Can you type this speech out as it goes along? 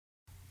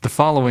The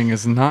following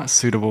is not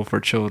suitable for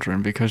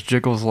children because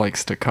Jiggles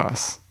likes to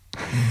cuss.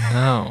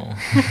 No.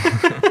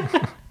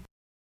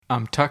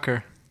 I'm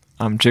Tucker.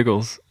 I'm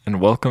Jiggles,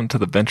 and welcome to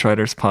the Bench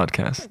Riders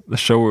Podcast, the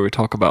show where we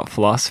talk about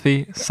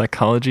philosophy,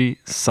 psychology,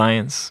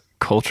 science,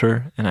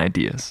 culture, and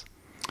ideas.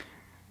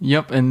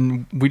 Yep,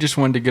 and we just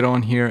wanted to get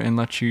on here and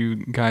let you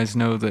guys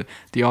know that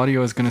the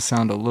audio is going to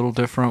sound a little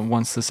different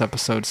once this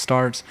episode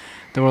starts.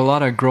 There were a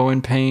lot of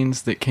growing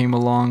pains that came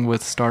along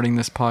with starting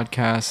this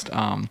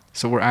podcast,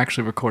 so we're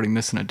actually recording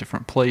this in a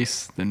different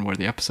place than where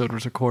the episode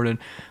was recorded,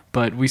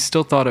 but we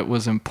still thought it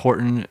was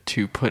important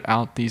to put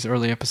out these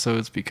early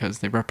episodes because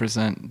they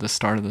represent the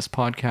start of this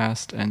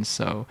podcast, and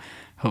so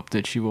hope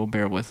that you will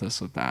bear with us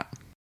with that.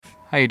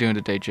 How you doing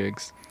today,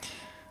 Jigs?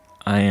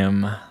 I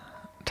am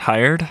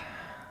tired.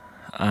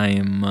 I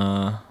am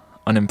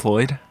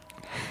unemployed.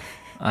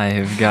 I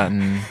have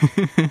gotten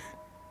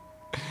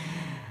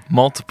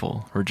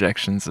multiple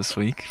rejections this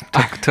week.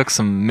 Took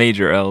some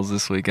major L's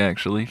this week,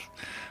 actually.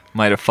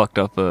 Might have fucked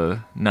up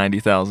a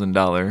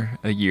 $90,000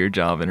 a year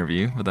job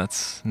interview, but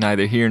that's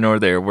neither here nor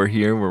there. We're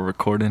here. We're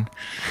recording.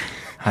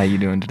 How you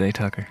doing today,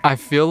 Tucker? I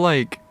feel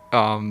like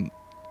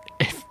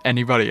if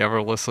anybody ever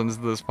listens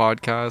to this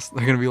podcast,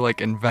 they're going to be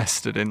like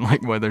invested in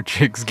like whether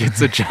Jigs gets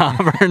a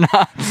job or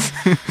not.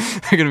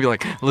 They're going to be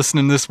like,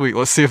 listening this week,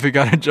 let's see if he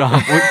got a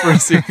job. Wait for him to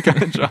see if he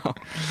got a job.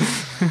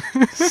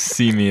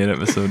 See me at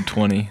episode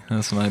 20.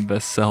 That's my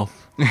best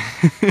self.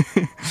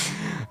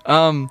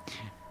 I'm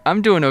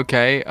doing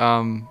okay.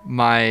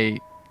 My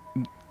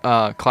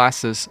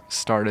classes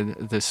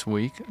started this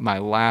week, my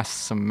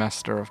last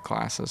semester of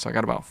classes. So I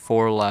got about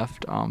 4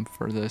 left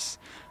for this,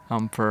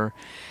 for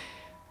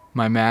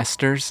my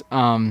master's,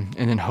 and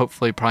then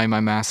hopefully probably my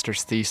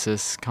master's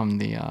thesis come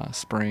the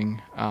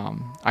spring.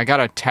 I got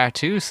a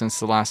tattoo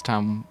since the last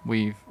time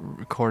we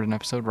recorded an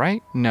episode,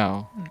 right?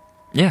 No.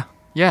 Yeah.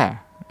 Yeah.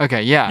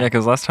 Okay, yeah. Yeah,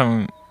 because last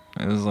time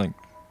it was like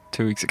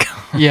 2 weeks ago.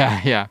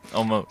 Yeah.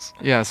 Almost.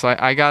 Yeah, so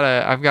I've got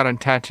a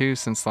tattoo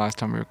since the last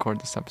time we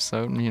recorded this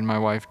episode. Me and my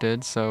wife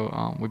did,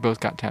 so we both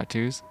got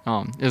tattoos.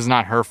 It was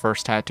not her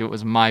first tattoo, it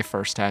was my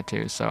first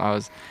tattoo, so I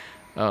was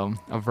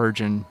a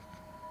virgin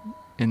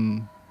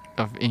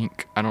of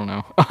ink. I don't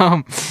know.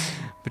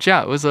 But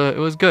yeah, it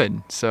was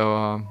good.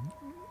 So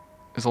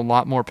it was a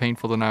lot more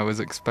painful than I was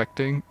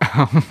expecting.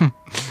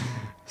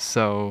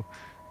 So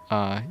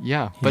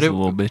yeah, but a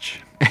little bitch.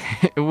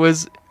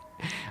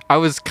 I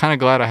was kind of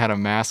glad I had a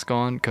mask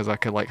on because I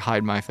could like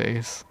hide my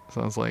face.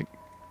 So I was like,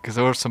 because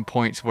there were some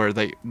points where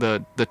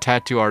the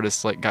tattoo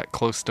artist like got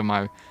close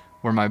to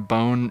where my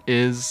bone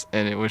is,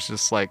 and it was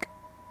just like,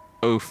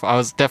 oof. I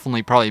was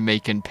definitely probably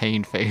making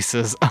pain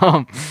faces.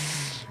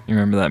 You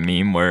remember that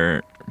meme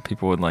where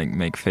people would like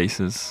make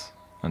faces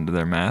under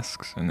their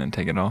masks and then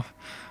take it off?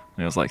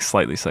 And it was like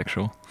slightly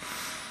sexual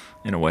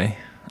in a way.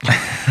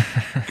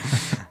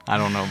 I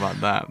don't know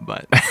about that,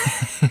 but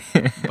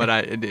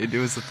it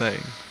was a thing.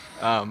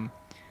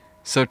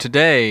 So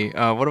today,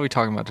 what are we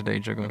talking about today,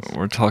 Jiggles?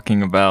 We're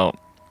talking about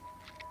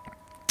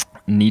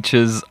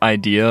Nietzsche's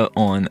idea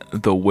on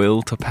the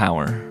will to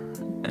power.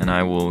 And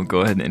I will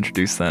go ahead and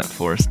introduce that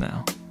for us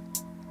now.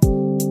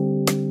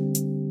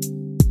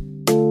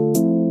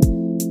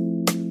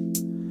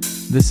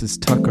 This is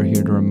Tucker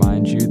here to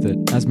remind you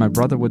that, as my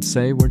brother would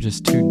say, we're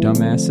just two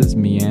dumbasses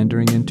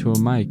meandering into a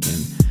mic,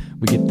 and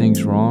we get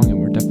things wrong, and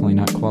we're definitely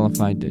not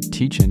qualified to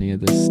teach any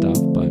of this stuff,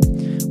 but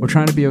we're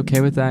trying to be okay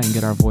with that and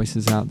get our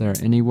voices out there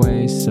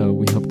anyway, so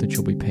we hope that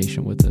you'll be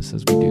patient with us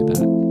as we do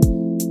that.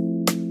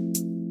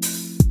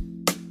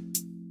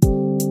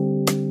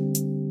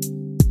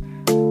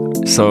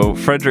 So,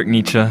 Friedrich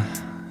Nietzsche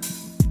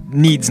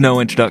needs no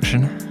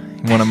introduction.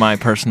 One of my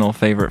personal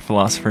favorite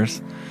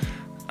philosophers.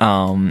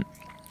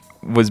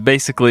 Was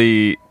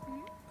basically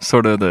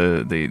sort of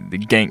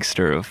the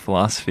gangster of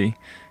philosophy.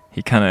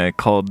 He kind of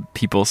called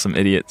people some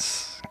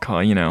idiots.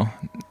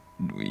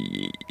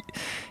 He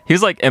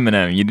was like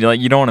Eminem. You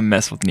don't want to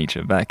mess with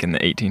Nietzsche back in the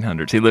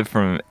 1800s. He lived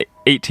from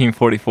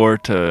 1844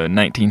 to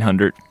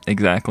 1900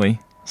 exactly.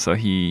 So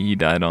he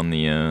died on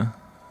the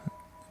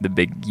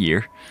big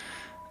year.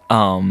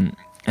 And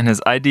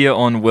his idea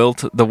on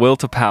the will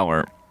to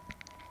power.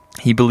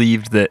 He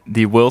believed that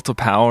the will to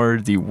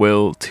power, the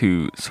will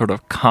to sort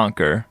of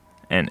conquer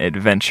and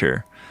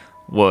adventure,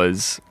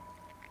 was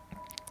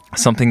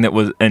something that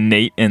was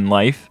innate in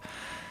life.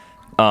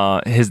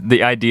 The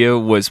idea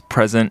was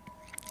present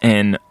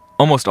in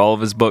almost all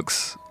of his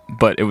books,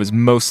 but it was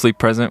mostly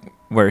present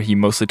where he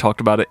mostly talked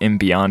about it in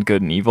Beyond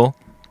Good and Evil.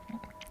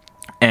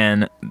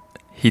 And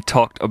he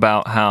talked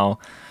about how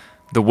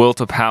the will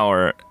to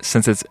power,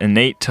 since it's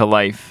innate to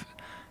life,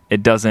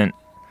 it doesn't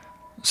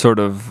sort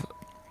of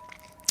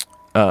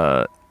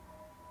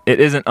it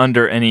isn't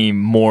under any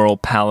moral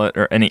palette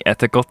or any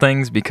ethical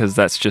things, because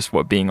that's just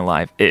what being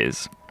alive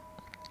is.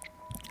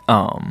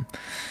 And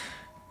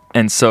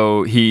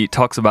so he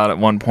talks about at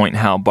one point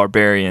how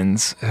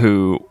barbarians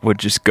who would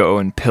just go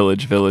and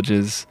pillage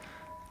villages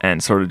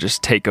and sort of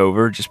just take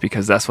over just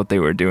because that's what they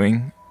were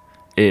doing,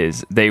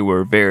 is they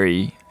were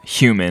very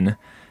human,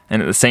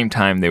 and at the same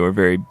time they were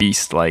very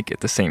beast-like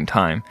at the same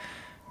time,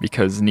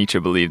 because Nietzsche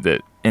believed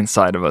that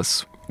inside of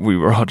us we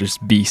were all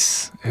just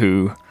beasts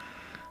who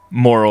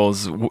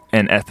morals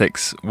and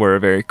ethics were a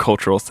very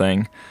cultural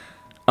thing.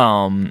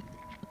 And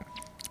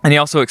he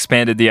also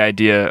expanded the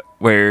idea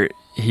where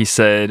he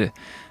said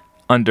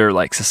under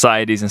like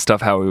societies and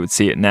stuff, how we would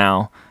see it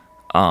now.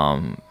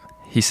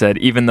 He said,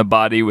 even the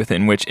body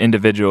within which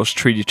individuals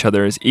treat each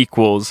other as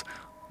equals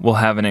will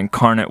have an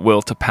incarnate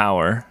will to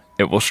power.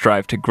 It will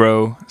strive to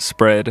grow,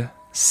 spread,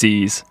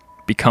 seize,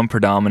 become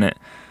predominant,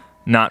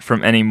 not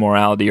from any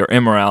morality or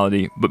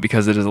immorality, but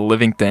because it is a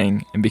living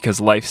thing and because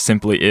life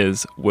simply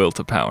is will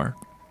to power.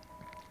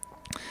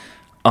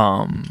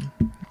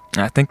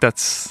 I think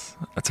that's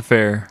a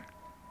fair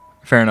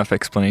enough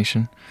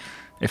explanation,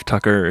 if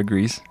Tucker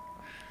agrees.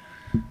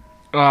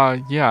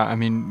 Yeah, I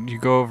mean, you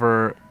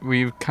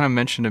kind of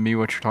mentioned to me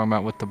what you're talking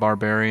about with the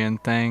barbarian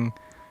thing,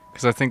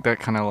 because I think that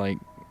kind of like,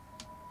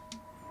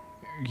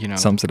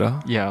 sums it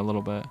up? Yeah, a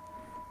little bit.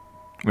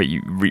 Wait,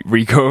 you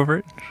re-go over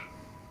it?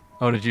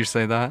 Oh, did you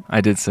say that? I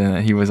did say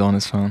that. He was on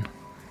his phone.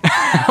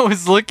 I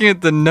was looking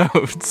at the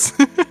notes.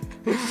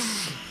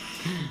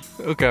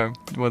 Okay,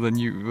 well then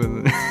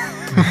we'll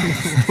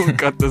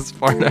cut this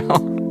part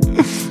out.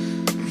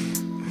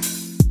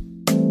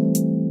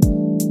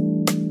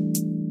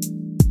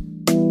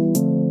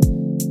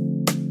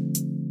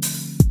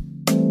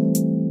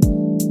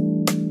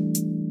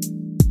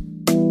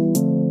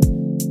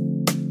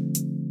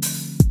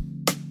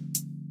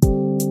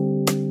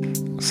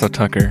 So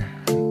Tucker,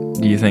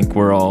 do you think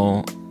we're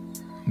all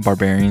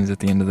barbarians at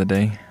the end of the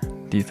day?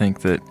 Do you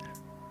think that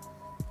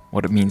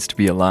what it means to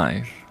be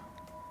alive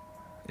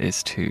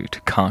is to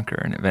conquer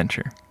an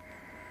adventure?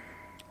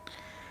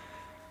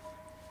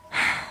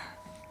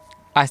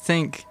 I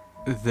think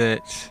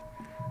that,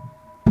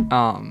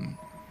 I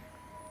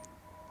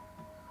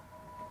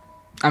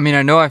mean,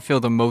 I know I feel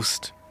the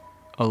most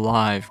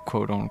alive,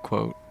 quote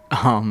unquote,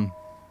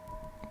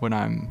 when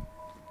I'm,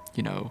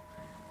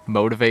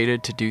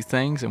 motivated to do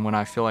things, and when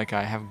I feel like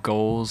I have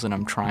goals and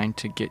I'm trying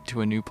to get to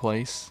a new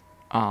place.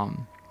 I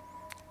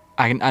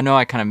know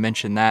I kind of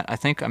mentioned that. I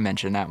think I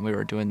mentioned that when we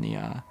were doing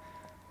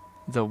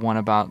the one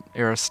about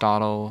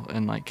Aristotle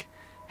and like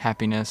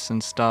happiness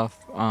and stuff.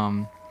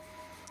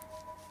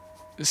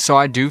 So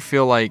I do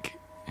feel like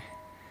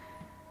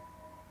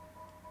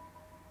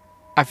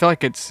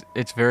it's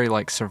very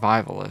like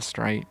survivalist,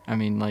 right? I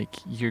mean, like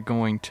you're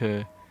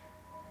gonna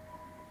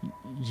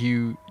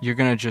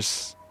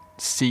just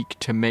seek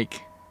to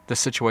make the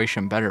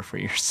situation better for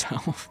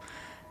yourself.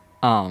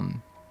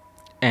 And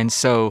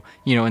so,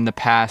 in the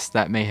past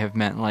that may have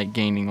meant like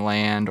gaining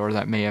land, or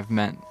that may have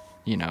meant,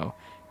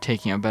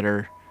 taking a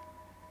better,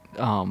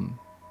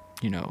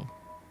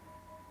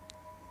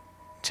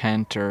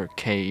 tent or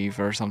cave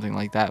or something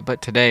like that.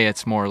 But today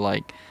it's more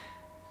like,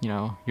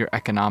 you're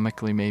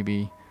economically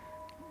maybe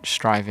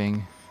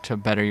striving to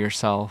better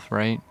yourself,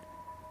 right?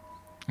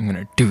 I'm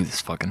going to do this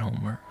fucking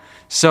homework.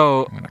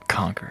 So I'm going to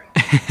conquer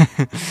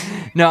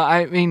it. No,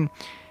 I mean,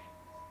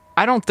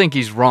 I don't think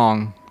he's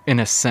wrong in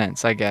a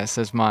sense, I guess,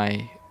 as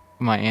my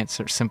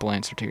simple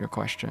answer to your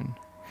question.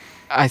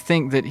 I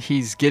think that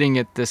he's getting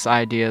at this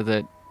idea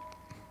that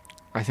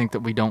I think that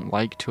we don't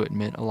like to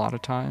admit a lot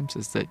of times,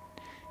 is that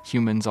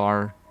humans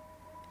are,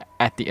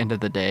 at the end of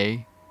the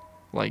day,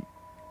 like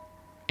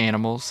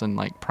animals and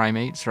like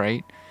primates,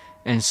 right?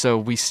 And so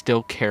we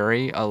still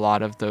carry a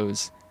lot of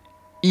those,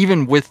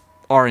 even with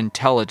our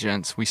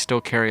intelligence, we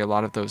still carry a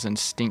lot of those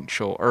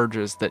instinctual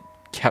urges that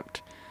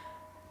kept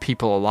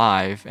people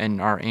alive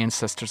and our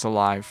ancestors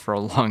alive for a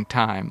long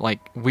time. Like,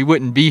 we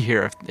wouldn't be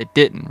here if it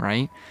didn't,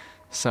 right?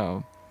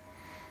 So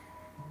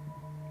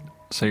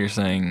you're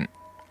saying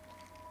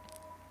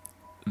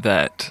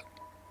that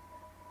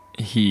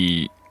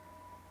he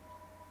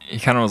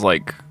kind of was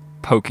like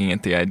poking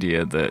at the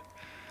idea that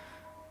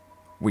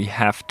we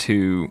have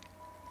to.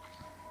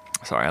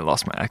 Sorry,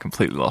 I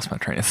completely lost my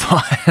train of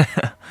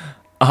thought.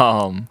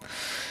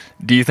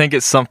 Do you think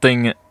it's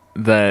something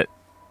that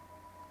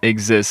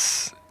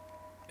exists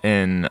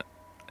in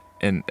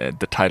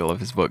the title of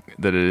his book,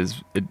 that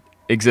it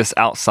exists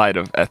outside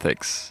of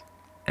ethics,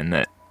 and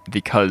that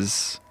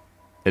because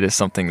it is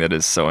something that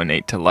is so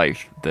innate to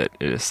life, that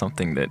it is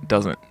something that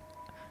doesn't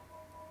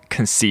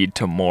concede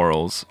to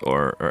morals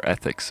or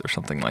ethics or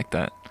something like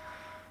that,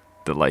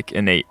 the like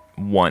innate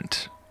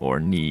want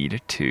or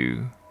need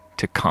to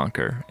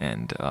conquer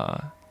and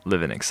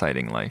live an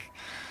exciting life?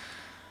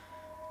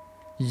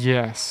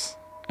 Yes,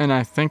 and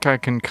I think I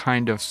can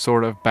kind of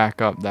sort of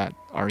back up that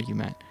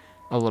argument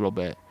a little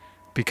bit,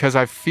 because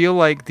I feel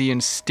like the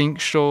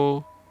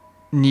instinctual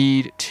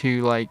need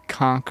to like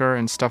conquer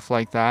and stuff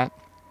like that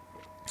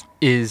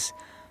is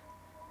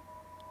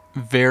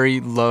very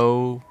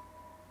low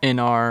in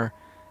our,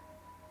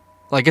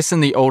 like, it's in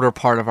the older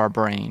part of our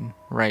brain,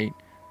 right?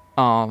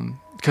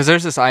 Because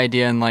there's this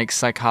idea in like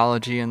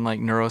psychology and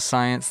like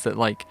neuroscience that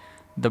like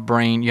the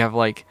brain, you have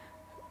like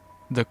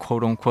the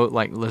quote unquote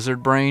like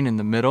lizard brain in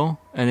the middle,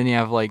 and then you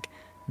have like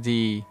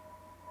the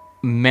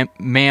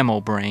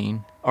mammal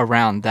brain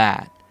around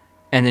that,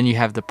 and then you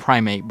have the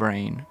primate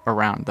brain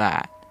around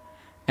that.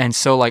 And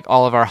so like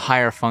all of our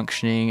higher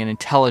functioning and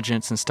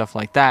intelligence and stuff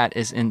like that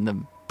is in the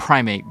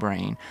primate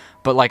brain.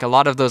 But like a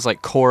lot of those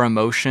like core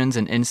emotions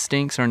and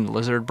instincts are in the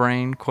lizard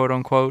brain, quote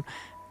unquote.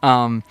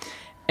 And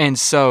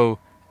so,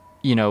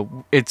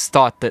 it's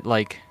thought that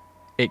like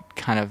it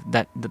kind of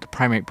that the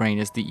primate brain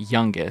is the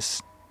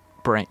youngest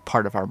brain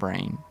part of our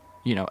brain,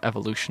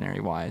 evolutionary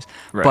wise.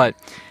 Right. But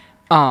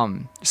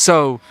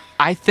so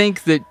I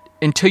think that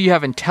until you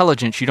have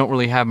intelligence, you don't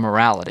really have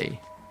morality.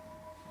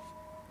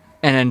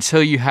 And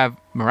until you have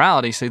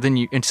morality,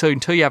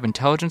 until you have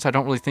intelligence, I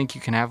don't really think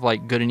you can have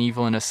like good and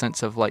evil in a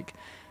sense of like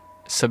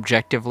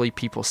subjectively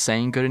people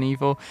saying good and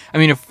evil. I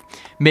mean, if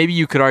maybe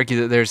you could argue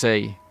that there's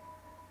a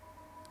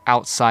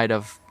outside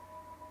of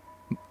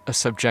a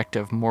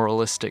subjective,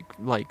 moralistic,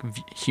 like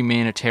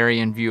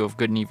humanitarian view of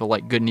good and evil,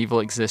 like good and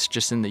evil exists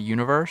just in the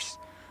universe.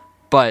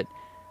 But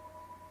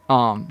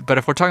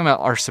if we're talking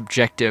about our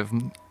subjective,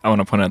 I want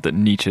to point out that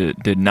Nietzsche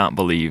did not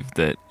believe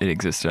that it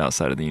existed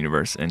outside of the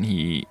universe, and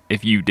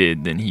if you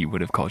did, then he would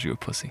have called you a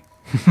pussy.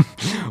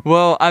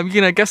 Well, I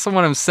guess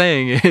what I'm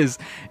saying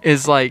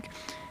is like,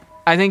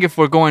 I think if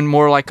we're going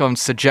more like on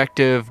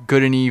subjective,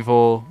 good and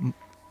evil,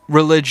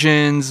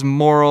 religions,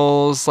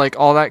 morals, like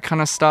all that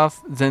kind of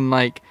stuff, then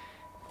like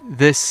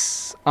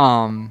this,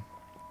 then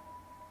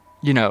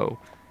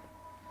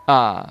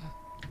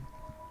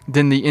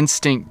the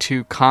instinct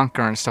to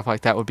conquer and stuff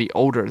like that would be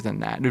older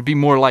than that. It would be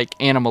more like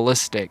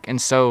animalistic.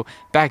 And so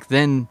back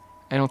then,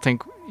 I don't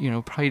think,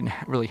 probably didn't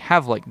really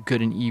have like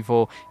good and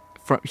evil.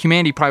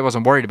 Humanity probably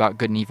wasn't worried about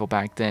good and evil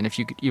back then, if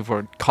you could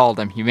even call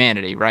them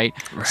humanity, right?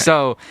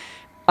 So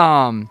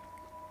I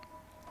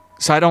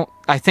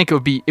think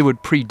it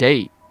would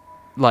predate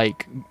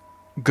like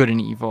good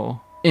and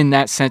evil in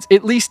that sense,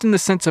 at least in the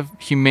sense of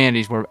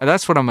humanity's word.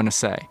 That's what I'm going to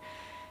say.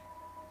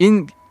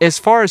 As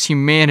far as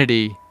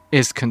humanity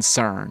is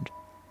concerned,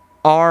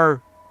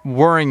 our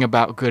worrying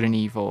about good and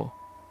evil,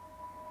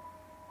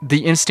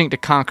 the instinct to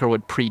conquer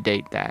would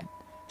predate that.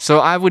 So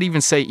I would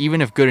even say,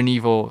 even if good and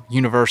evil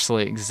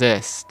universally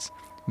exists,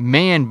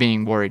 man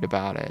being worried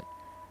about it,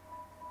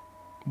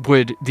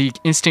 the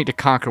instinct to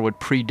conquer would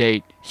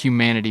predate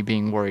humanity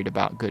being worried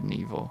about good and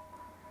evil.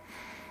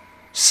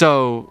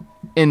 So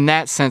in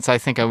that sense, I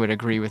think I would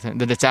agree with him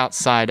that it's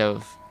outside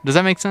of. Does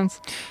that make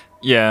sense?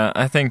 Yeah,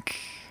 I think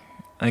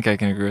I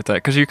can agree with that,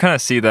 because you kind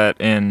of see that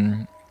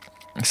in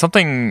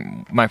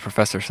something my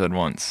professor said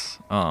once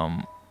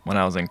when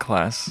I was in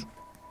class,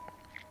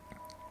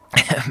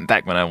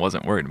 back when I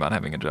wasn't worried about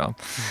having a job.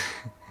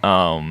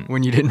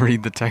 When you didn't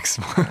read the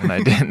textbook. And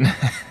I didn't.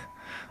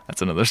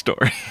 That's another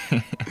story.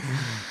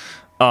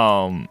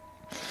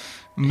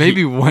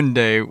 Maybe one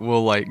day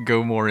we'll like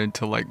go more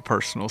into like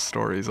personal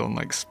stories on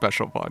like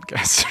special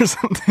podcasts or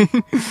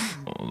something.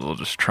 We'll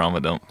just trauma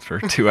dump for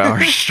 2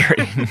 hours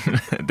straight.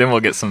 Then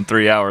we'll get some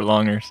 3-hour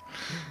longers.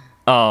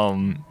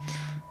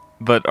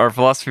 But our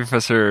philosophy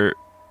professor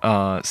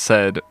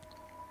said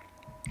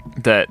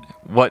that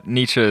what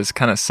Nietzsche is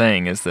kind of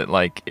saying is that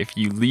like if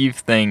you leave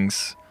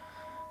things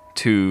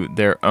to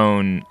their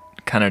own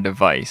kind of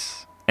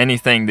device,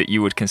 anything that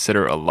you would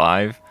consider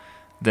alive,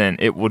 then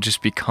it will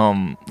just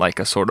become like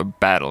a sort of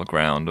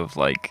battleground of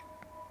like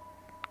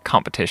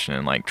competition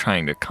and like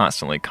trying to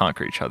constantly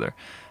conquer each other.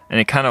 And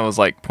it kind of was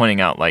like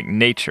pointing out like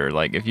nature,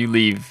 like if you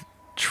leave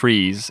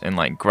trees and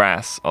like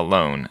grass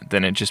alone,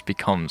 then it just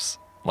becomes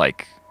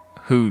like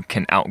who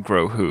can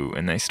outgrow who,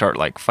 and they start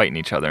like fighting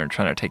each other and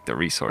trying to take the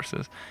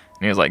resources.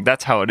 And he was like,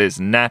 that's how it is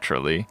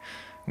naturally.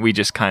 We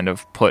just kind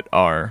of put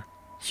our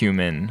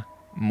human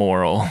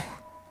moral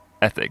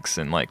ethics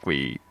and like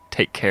we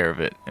take care of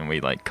it and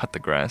we like cut the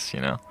grass,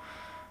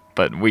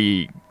 but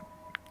we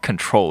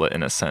control it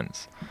in a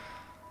sense.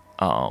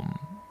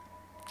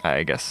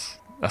 I guess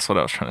that's what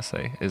I was trying to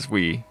say, is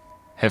we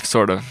have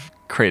sort of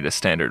created a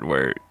standard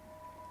where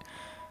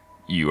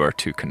you are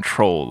to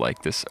control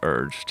like this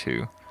urge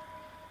to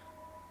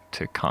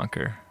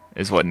conquer,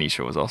 is what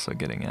Nietzsche was also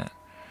getting at.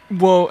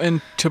 Well,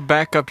 and to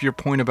back up your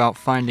point about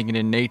finding it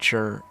in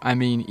nature, I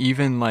mean,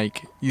 even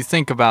like you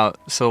think about,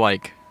 so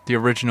like the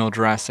original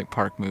Jurassic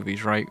Park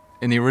movies, right?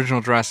 In the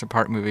original Jurassic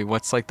Park movie,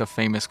 what's like the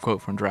famous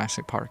quote from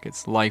Jurassic Park?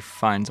 It's life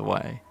finds a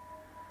way.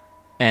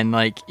 And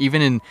like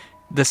even in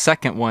the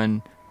second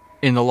one,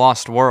 in the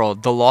Lost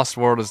World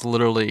is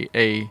literally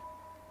a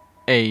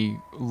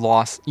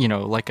lost,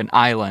 like an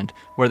island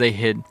where they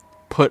had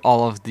put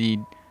all of the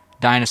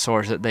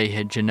dinosaurs that they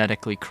had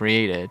genetically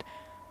created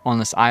on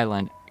this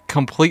island,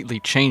 completely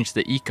changed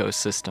the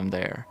ecosystem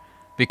there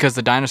because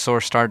the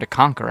dinosaurs started to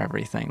conquer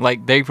everything.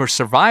 Like they were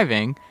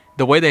surviving.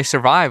 The way they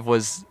survived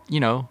was,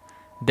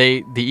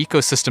 the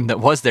ecosystem that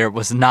was there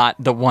was not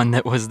the one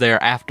that was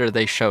there after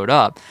they showed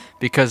up,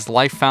 because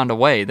life found a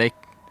way.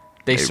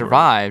 They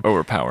survived.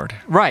 Overpowered.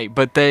 Right,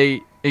 but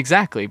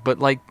but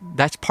like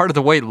that's part of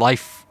the way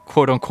life,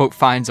 quote unquote,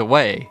 finds a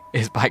way,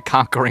 is by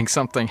conquering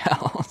something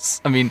else.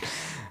 I mean,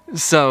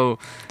 so.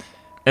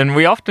 And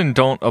we often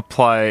don't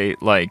apply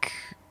like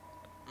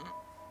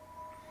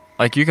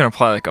you can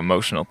apply like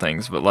emotional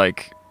things, but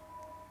like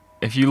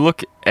if you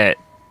look at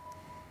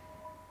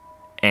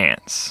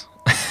ants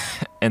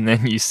and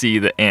then you see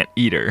the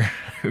anteater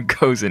who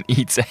goes and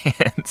eats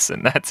ants,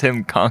 and that's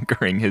him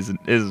conquering his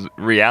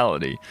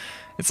reality.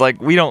 It's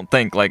like, we don't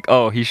think like,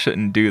 oh, he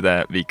shouldn't do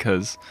that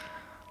because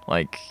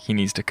like he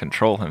needs to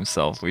control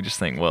himself. We just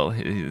think, well,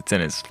 it's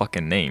in his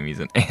fucking name. He's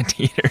an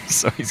anteater,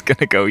 so he's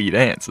gonna go eat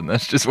ants, and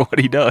that's just what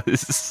he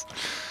does.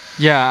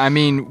 Yeah, I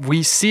mean,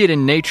 we see it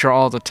in nature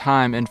all the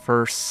time, and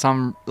for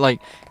some,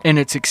 like, and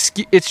it's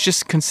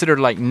just considered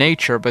like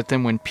nature, but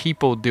then when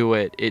people do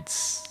it,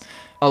 it's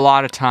a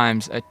lot of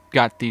times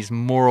got these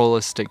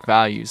moralistic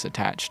values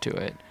attached to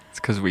it. It's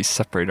because we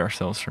separate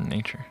ourselves from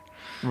nature.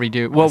 We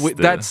do. Well,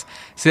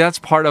 that's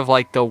part of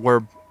like the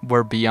we're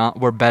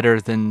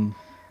better than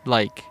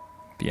like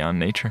beyond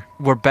nature.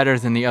 We're better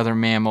than the other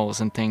mammals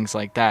and things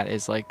like that.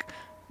 Is like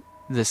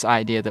this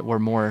idea that we're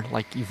more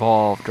like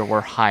evolved or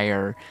we're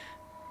higher.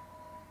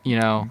 You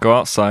know, go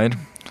outside,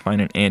 find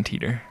an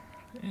anteater,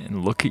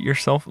 and look at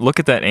yourself. Look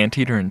at that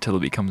anteater until it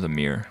becomes a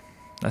mirror.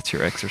 That's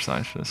your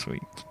exercise for this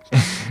week.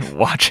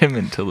 Watch him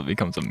until it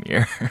becomes a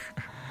mirror.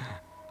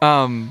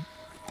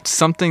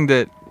 Something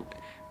that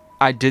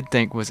I did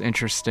think was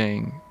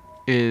interesting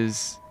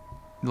is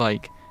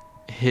like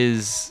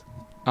his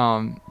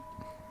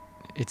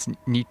it's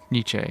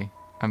Nietzsche.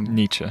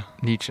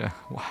 Nietzsche.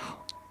 Wow.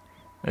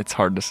 It's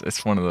hard to.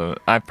 It's one of the.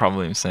 I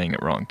probably am saying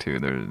it wrong too.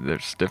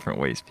 There's different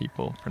ways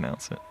people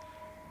pronounce it.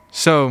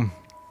 So,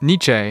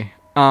 Nietzsche.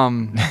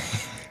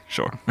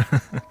 Sure.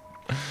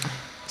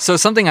 So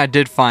something I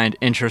did find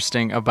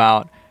interesting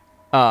about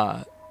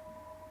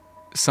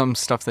some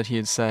stuff that he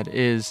had said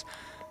is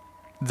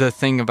the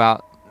thing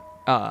about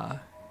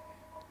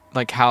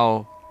like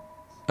how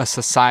a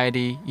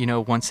society, you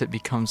know, once it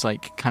becomes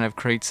like kind of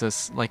creates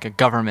this like a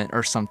government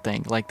or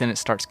something, like then it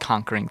starts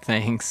conquering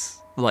things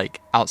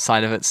like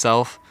outside of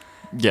itself.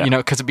 Yeah. You know,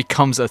 because it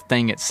becomes a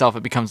thing itself.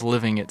 It becomes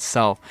living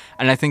itself.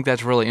 And I think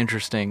that's really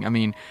interesting. I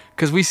mean,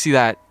 because we see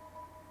that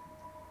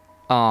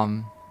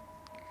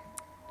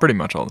pretty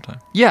much all the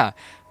time. Yeah.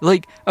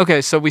 Like,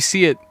 okay, so we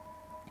see it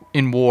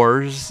in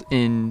wars,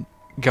 in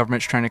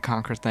governments trying to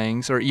conquer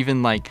things, or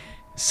even like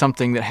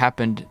something that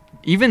happened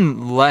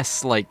even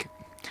less like,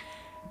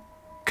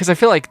 because I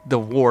feel like the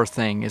war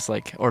thing is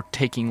like, or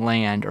taking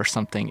land or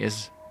something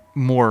is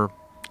more,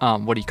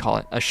 what do you call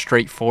it? A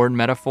straightforward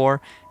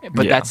metaphor,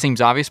 but that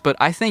seems obvious. But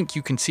I think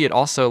you can see it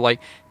also, like,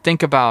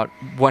 think about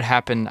what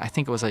happened, I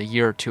think it was a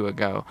year or two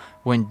ago,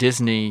 when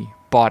Disney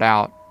bought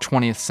out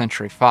 20th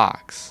Century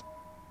Fox.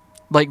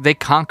 Like, they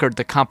conquered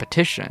the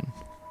competition,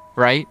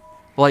 right?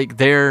 Like,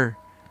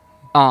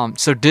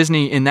 so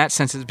Disney, in that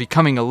sense, is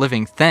becoming a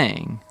living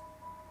thing,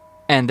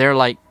 and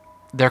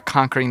they're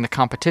conquering the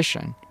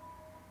competition.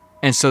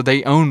 And so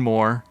they own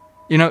more.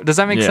 You know, does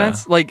that make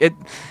sense? Like,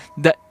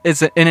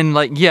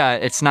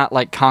 it's not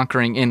like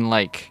conquering in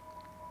like,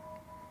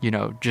 you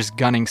know, just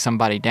gunning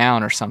somebody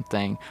down or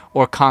something,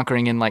 or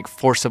conquering in like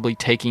forcibly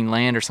taking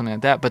land or something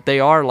like that. But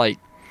they are like,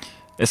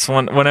 it's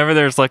whenever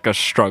there's like a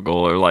struggle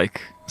or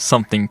like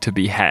something to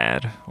be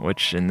had,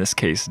 which in this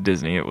case,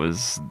 Disney, it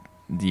was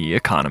the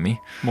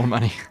economy. More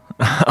money.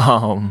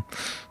 But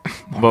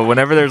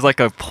whenever there's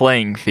like a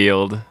playing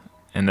field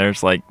and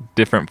there's like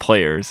different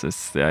players,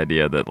 it's the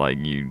idea that like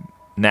you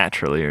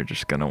naturally are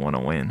just going to want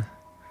to win.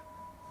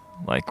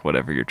 Like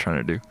whatever you're trying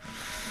to do.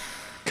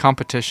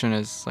 Competition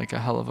is like a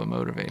hell of a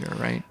motivator,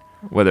 right?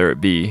 Whether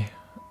it be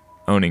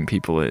owning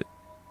people at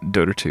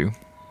Dota 2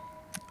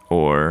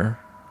 or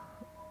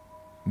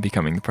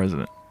becoming the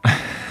president.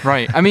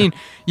 Right. I mean,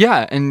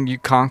 yeah, and you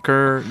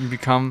conquer, you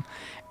become,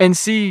 and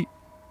see,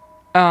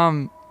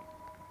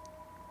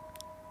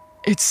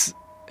 it's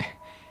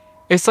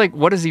like,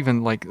 what is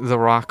even like The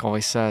Rock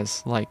always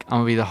says, like, I'm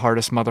gonna be the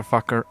hardest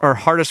motherfucker or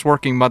hardest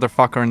working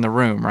motherfucker in the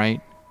room,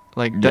 right?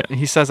 Like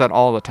he says that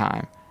all the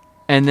time.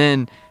 And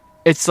then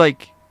it's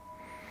like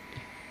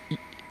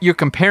you're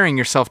comparing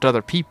yourself to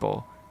other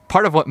people.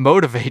 Part of what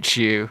motivates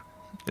you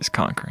is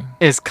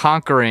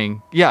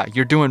conquering. Yeah,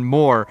 you're doing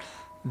more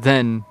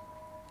than,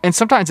 and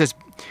sometimes it's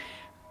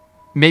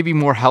maybe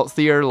more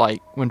healthier,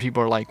 like when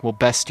people are like, well,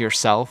 best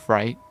yourself,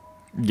 right?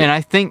 Yeah. And I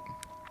think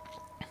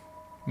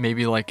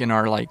maybe like in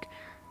our like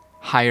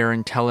higher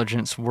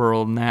intelligence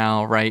world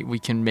now, right, we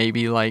can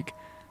maybe like,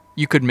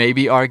 you could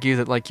maybe argue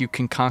that like you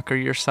can conquer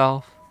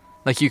yourself,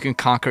 like you can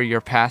conquer your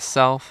past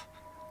self,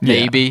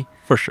 maybe. Yeah,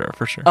 for sure.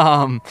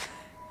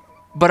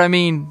 But I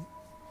mean,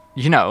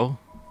 you know,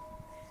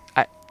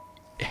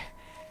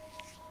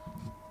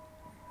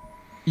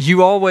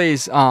 you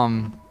always,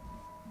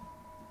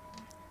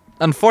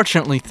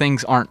 unfortunately,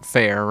 things aren't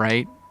fair,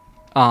 right?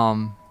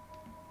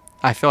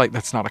 I feel like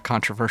that's not a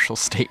controversial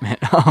statement.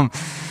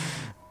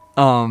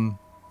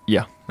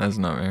 Yeah, that's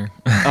not very.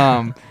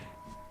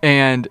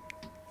 And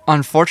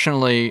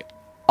unfortunately,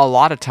 a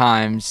lot of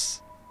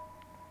times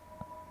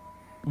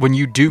when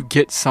you do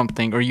get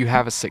something or you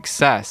have a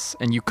success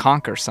and you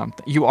conquer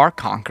something, you are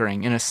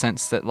conquering in a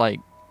sense that like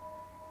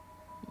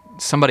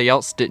somebody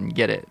else didn't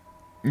get it.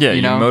 Yeah,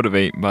 you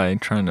motivate by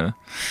trying to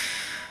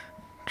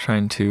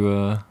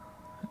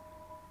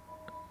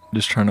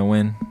just trying to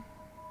win.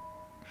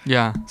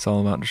 Yeah. It's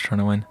all about just trying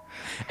to win.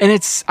 And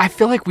I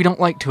feel like we don't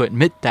like to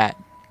admit that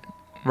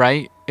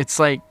Yeah. It's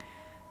like,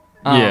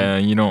 Yeah,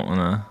 you don't want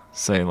to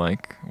say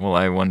like, well,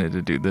 I wanted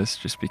to do this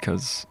just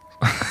because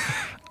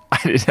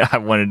I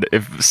wanted to,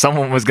 if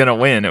someone was going to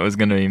win, it was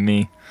going to be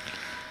me.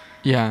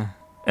 yeah,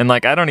 And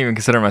like, I don't even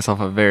consider myself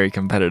a very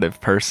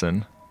competitive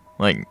person,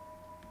 like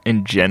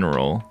in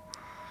general,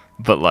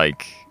 but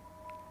like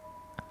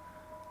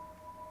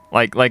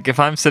if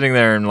I'm sitting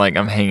there and like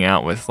I'm hanging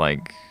out with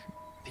like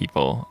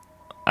people,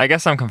 I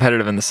guess I'm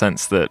competitive in the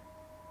sense that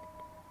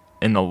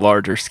in the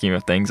larger scheme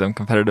of things, I'm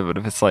competitive. But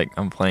if it's like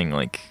I'm playing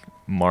like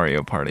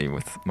Mario Party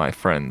with my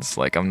friends,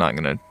 like I'm not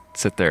gonna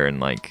sit there and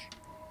like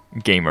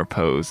gamer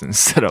pose and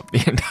sit up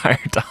the entire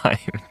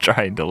time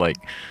trying to like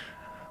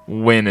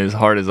win as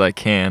hard as I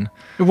can.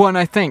 well, and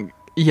I think,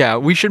 yeah,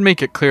 we should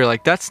make it clear,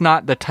 like, that's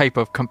not the type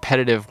of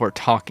competitive we're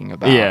talking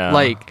about. Yeah,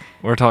 like,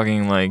 we're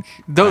talking like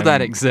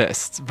that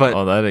exists, but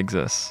oh, that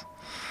exists.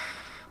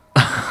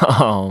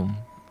 I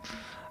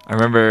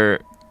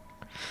remember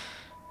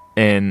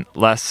in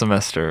last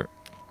semester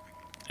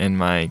in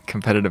my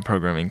competitive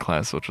programming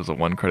class, which was a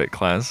 1-credit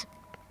class,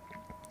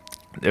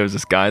 there was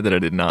this guy that I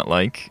did not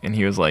like, and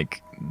he was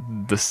like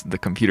the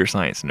computer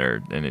science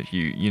nerd. And if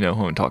you know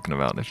who I'm talking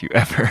about, if you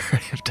ever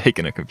have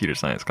taken a computer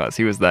science class,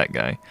 he was that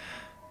guy.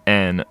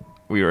 And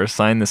we were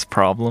assigned this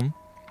problem,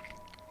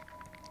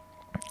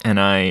 and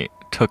I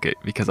took it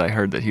because I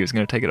heard that he was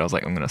going to take it. I was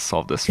like, I'm going to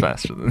solve this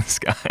faster than this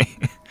guy.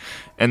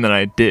 And then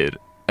I did,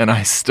 and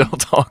I still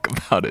talk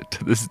about it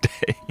to this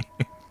day.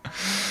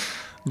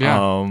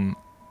 yeah.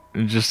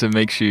 Just it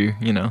makes you,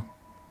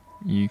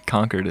 you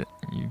conquered it.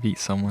 You beat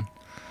someone.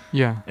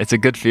 Yeah. It's a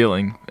good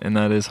feeling, and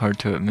that is hard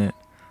to admit.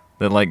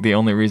 That like the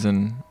only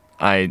reason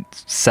I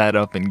sat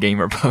up in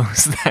gamer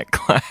pose that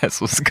class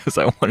was because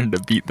I wanted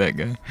to beat that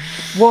guy.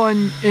 Well,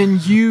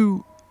 and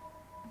you,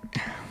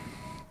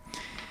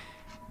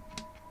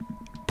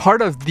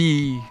 part of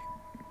the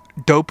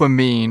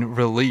dopamine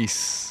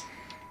release,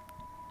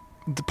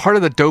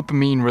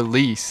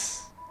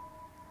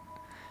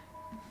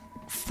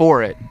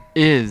 for it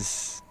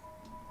is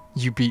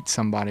you beat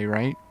somebody,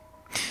 right?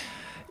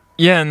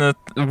 Yeah, and the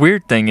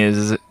weird thing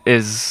is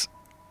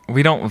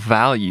we don't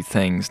value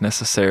things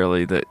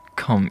necessarily that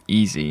come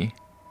easy.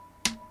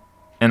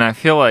 And I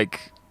feel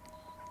like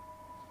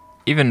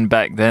even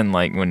back then,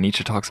 like when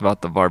Nietzsche talks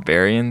about the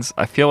barbarians,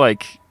 I feel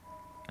like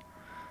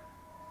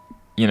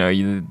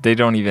they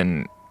don't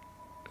even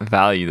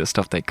value the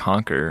stuff they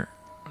conquer.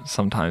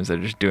 Sometimes they're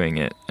just doing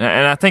it.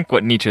 And I think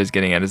what Nietzsche is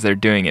getting at is they're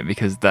doing it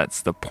because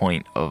that's the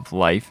point of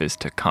life, is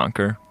to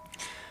conquer.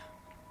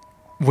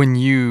 When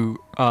you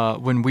had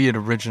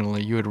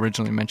originally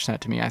mentioned that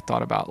to me, I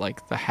thought about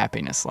like the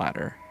happiness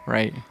ladder,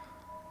 right?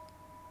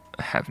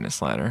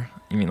 Happiness ladder?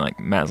 You mean like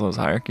Maslow's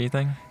hierarchy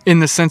thing? In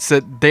the sense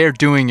that they're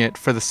doing it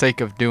for the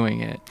sake of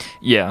doing it.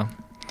 Yeah.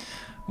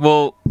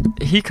 Well,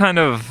 he kind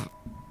of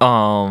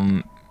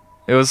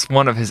it was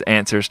one of his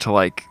answers to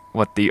like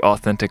what the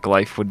authentic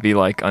life would be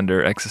like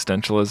under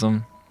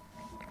existentialism.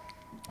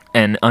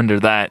 And under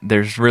that,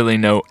 there's really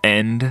no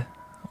end,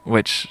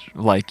 which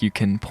like you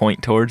can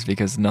point towards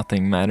because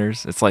nothing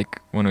matters. It's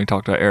like when we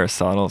talked about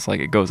Aristotle, it's like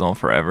it goes on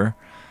forever.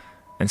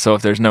 And so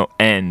if there's no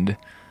end,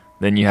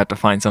 then you have to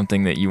find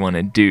something that you want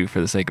to do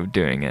for the sake of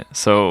doing it.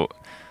 So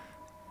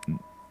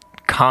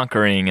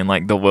conquering and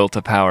like the will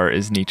to power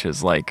is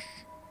Nietzsche's like,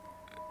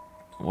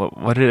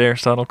 what did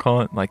Aristotle call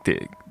it? Like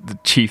the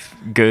chief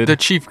good? The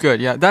chief good,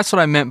 yeah. That's what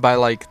I meant by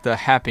like the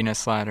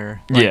happiness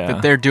ladder. Like, yeah.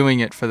 That they're doing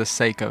it for the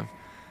sake of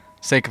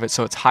it,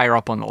 so it's higher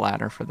up on the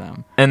ladder for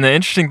them. And the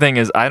interesting thing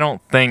is, I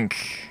don't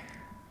think,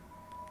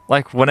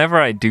 like,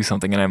 whenever I do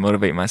something and I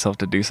motivate myself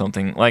to do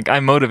something, like, I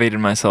motivated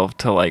myself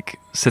to, like,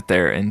 sit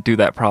there and do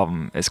that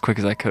problem as quick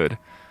as I could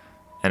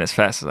and as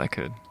fast as I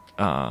could.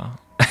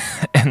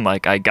 And,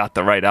 like, I got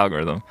the right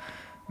algorithm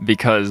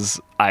because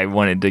I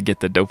wanted to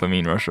get the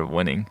dopamine rush of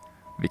winning,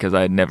 because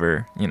I had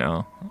never,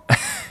 I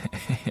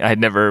had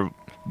never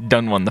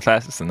done one the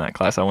fastest in that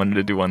class. I wanted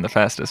to do one the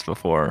fastest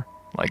before,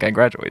 like, I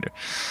graduated.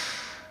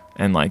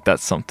 And, like,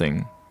 that's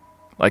something,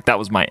 like, that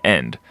was my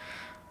end.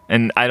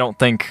 And I don't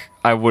think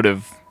I would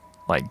have,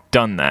 like,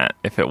 done that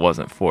if it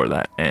wasn't for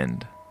that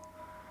end,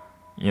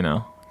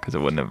 because it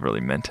wouldn't have really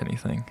meant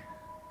anything.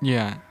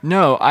 Yeah.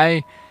 No,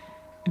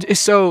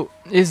 so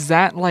is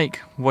that, like,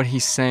 what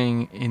he's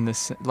saying in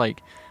this,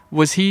 like,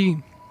 was he,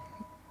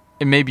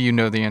 and maybe you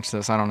know the answer to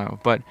this, I don't know,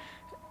 but,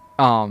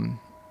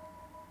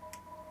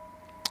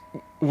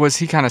 was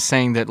he kind of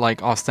saying that,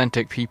 like,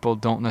 authentic people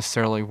don't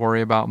necessarily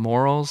worry about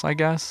morals, I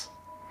guess?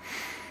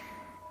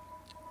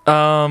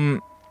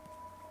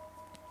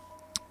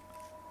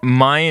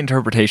 My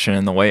interpretation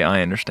and the way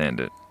I understand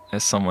it,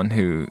 as someone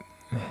who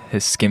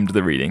has skimmed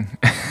the reading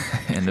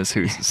and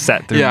who's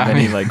sat through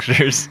many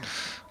lectures,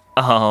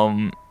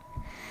 I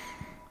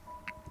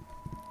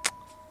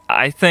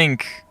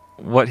think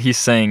what he's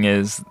saying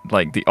is,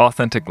 like, the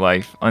authentic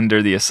life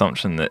under the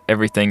assumption that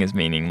everything is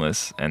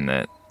meaningless and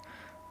that,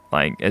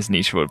 like, as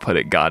Nietzsche would put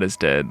it, God is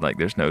dead, like,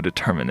 there's no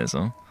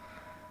determinism.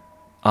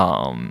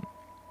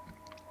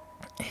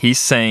 He's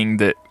saying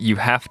that you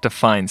have to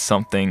find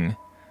something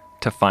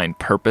to find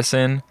purpose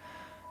in,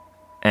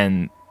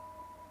 and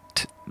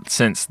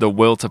since the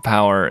will to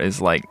power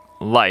is like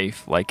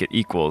life, like it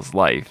equals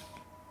life,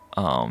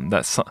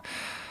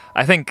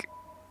 I think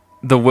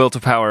the will to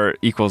power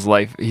equals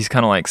life. He's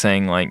kind of like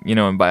saying, like,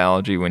 in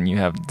biology, when you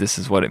have this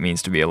is what it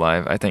means to be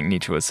alive, I think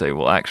Nietzsche would say,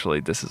 well,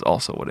 actually, this is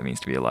also what it means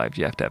to be alive.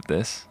 You have to have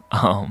this.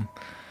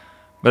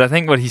 But I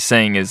think what he's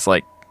saying is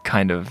like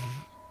kind of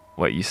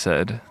what you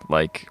said.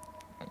 Like,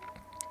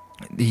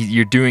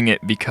 you're doing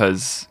it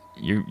because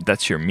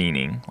that's your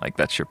meaning, like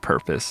that's your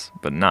purpose,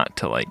 but not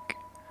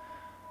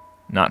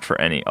for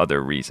any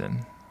other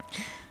reason.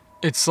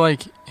 It's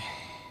like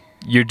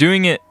you're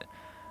doing it.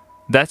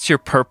 That's your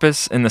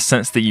purpose in the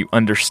sense that you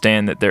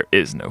understand that there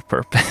is no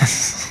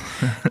purpose.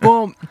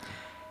 Well,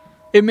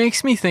 it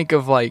makes me think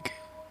of like,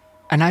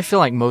 and I feel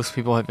like most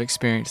people have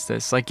experienced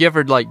this. Like, you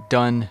ever like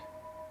done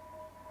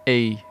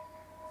a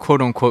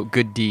quote unquote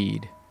good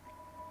deed,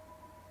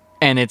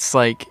 and it's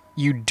like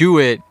you do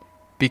it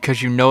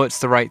because you know it's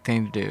the right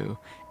thing to do.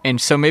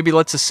 And so maybe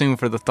let's assume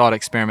for the thought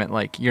experiment,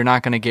 like, you're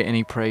not going to get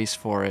any praise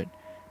for it.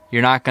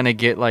 You're not going to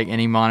get like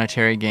any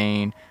monetary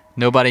gain.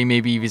 Nobody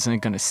maybe even isn't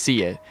going to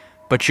see it.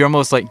 But you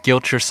almost like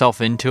guilt yourself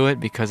into it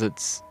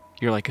because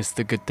you're like, it's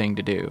the good thing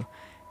to do.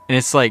 And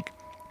it's like,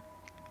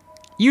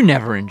 you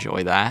never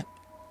enjoy that.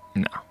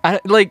 No. I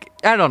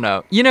don't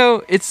know.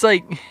 It's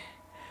like,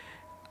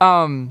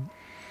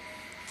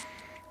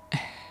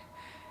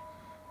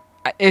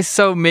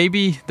 so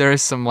maybe there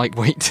is some like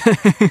weight.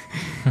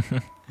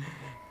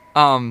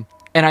 And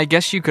I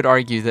guess you could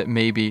argue that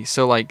maybe,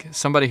 so like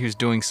somebody who's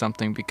doing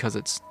something because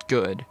it's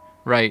good,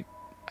 right?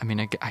 I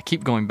mean, I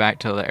keep going back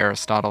to the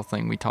Aristotle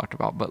thing we talked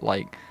about, but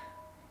like,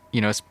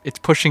 it's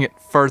pushing it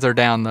further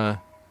down the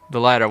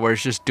ladder, where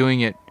it's just doing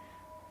it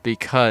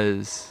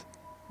because,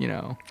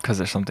 because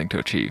there's something to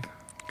achieve.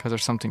 Because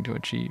there's something to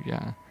achieve,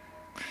 yeah.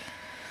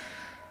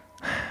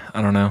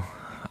 I don't know.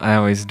 I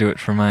always do it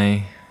for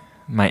my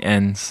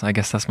ends. I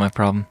guess that's my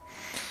problem.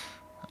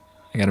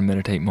 I gotta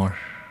meditate more.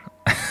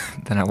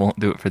 Then I won't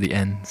do it for the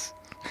ends.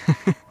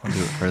 I'll do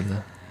it for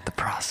the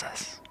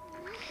process.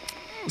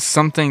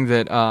 Something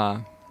that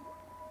I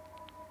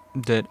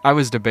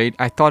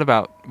thought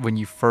about when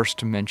you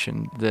first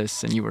mentioned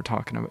this, and you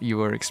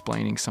were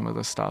explaining some of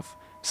the stuff.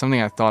 Something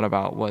I thought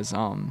about was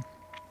one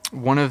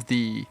of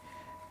the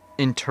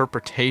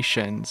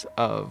interpretations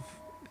of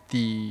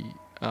the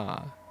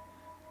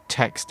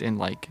text in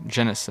like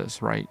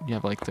Genesis, right? You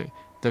have like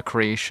the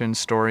creation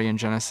story in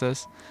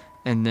Genesis,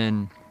 and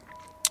then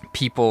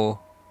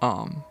people,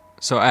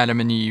 so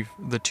Adam and Eve,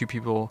 the two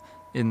people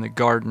in the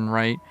garden,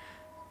 right?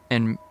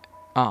 And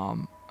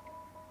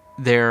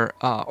they're,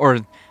 or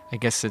I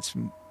guess it's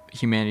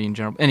humanity in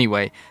general.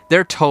 Anyway,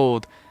 they're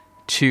told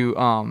to,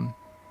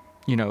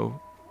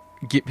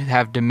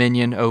 have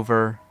dominion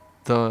over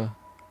the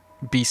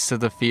beasts of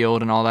the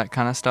field and all that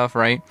kind of stuff,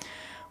 right?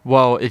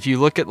 Well, if you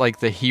look at like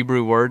the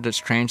Hebrew word that's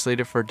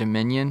translated for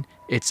dominion,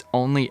 it's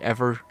only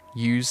ever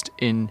used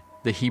in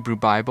the Hebrew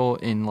Bible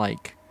in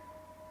like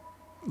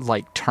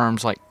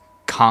terms like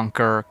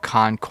conquer,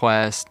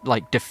 conquest,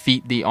 like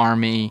defeat the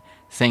army,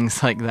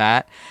 things like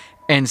that.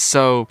 And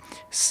so,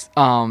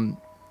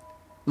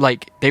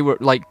 like they were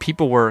like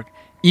people were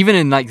even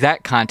in like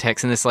that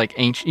context in this like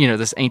ancient,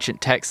 this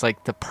ancient text,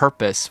 like the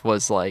purpose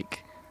was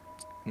like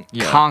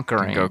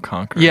conquering. Go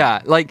conquer.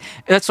 Yeah, like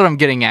that's what I'm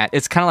getting at.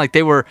 It's kind of like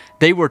they were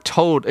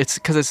told, it's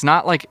because it's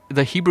not like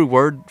the Hebrew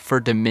word for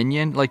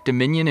dominion, like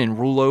dominion and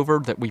rule over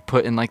that we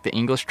put in like the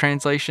English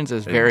translations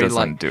is very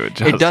like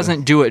it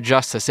doesn't do it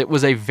justice. It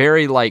was a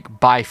very like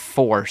by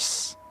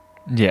force.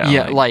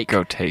 Yeah, like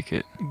go take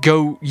it.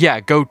 Go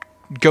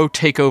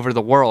take over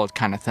the world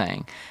kind of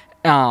thing.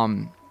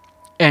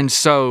 And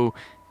so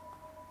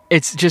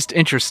it's just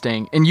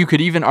interesting, and you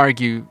could even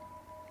argue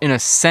in a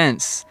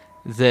sense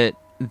that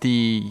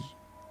the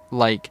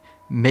like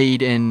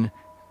made in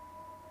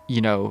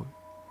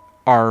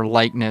our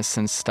likeness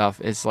and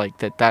stuff is like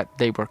that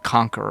they were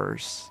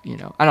conquerors.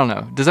 I don't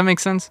know, does that make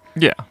sense?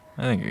 Yeah,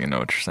 I think you know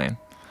what you're saying.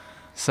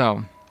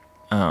 So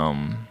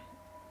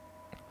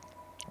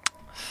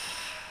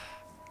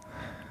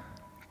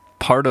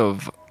part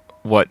of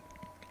what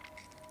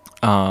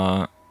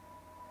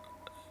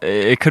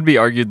it could be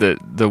argued that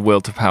the will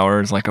to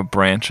power is like a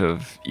branch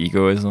of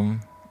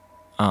egoism,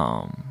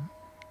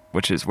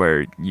 which is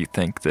where you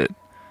think that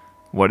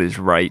what is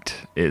right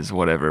is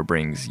whatever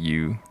brings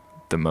you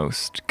the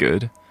most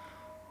good.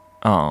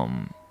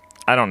 I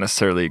don't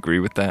necessarily agree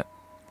with that,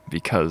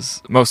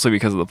 mostly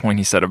because of the point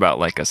he said about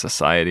like a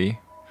society,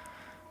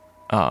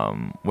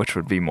 which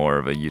would be more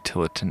of a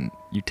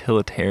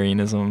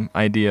utilitarianism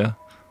idea,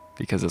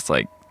 because it's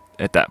like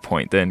at that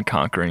point then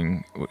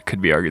conquering could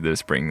be argued that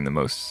it's bringing the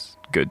most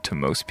good to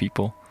most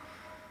people.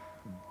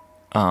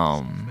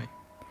 I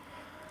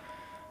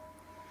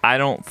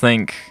don't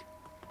think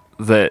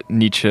that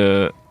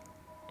Nietzsche,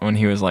 when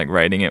he was like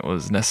writing it,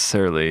 was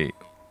necessarily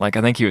like,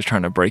 I think he was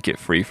trying to break it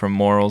free from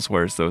morals,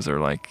 whereas those are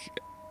like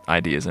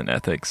ideas in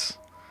ethics.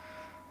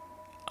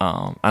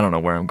 I don't know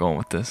where I'm going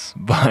with this,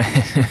 but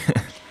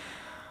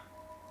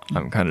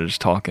I'm kind of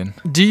just talking.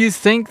 Do you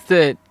think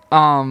that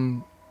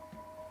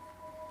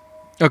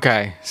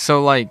okay,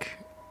 so like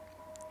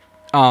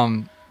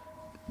I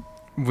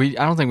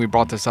don't think we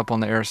brought this up on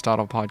the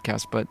Aristotle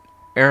podcast, but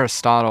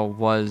Aristotle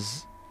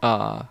was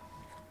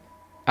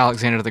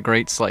Alexander the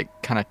Great's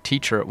like kind of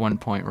teacher at one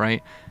point,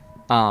 right?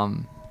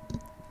 And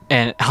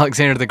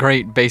Alexander the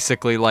Great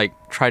basically like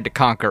tried to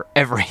conquer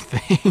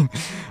everything.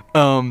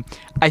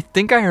 I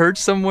think I heard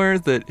somewhere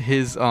that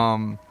his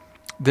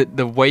that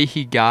the way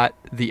he got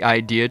the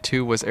idea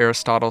to was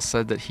Aristotle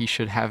said that he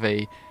should have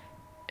the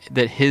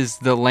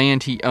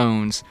land he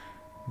owns,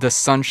 the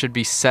sun should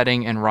be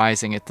setting and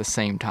rising at the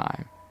same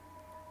time.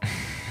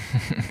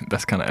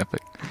 That's kind of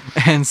epic.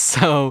 And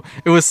so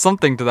it was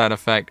something to that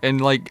effect. And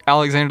like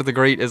Alexander the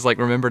Great is like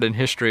remembered in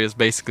history as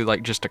basically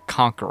like just a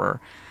conqueror.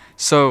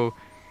 So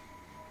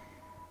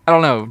I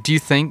don't know. Do you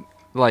think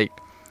like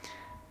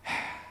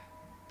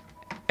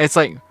it's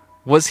like,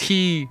 was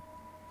he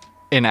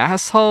an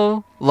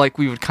asshole like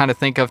we would kind of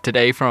think of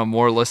today from a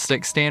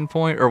moralistic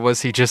standpoint, or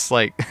was he just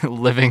like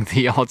living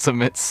the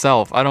ultimate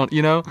self? I don't,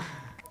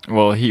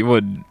 Well, he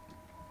would.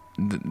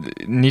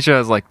 Nietzsche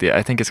has like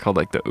I think it's called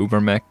like the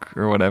Ubermech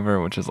or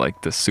whatever, which is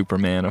like the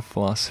Superman of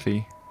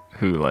philosophy,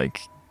 who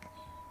like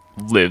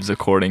lives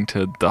according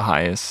to the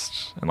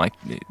highest and like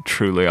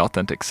truly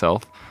authentic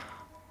self.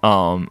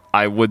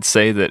 I would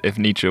say that if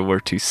Nietzsche were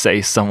to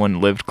say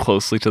someone lived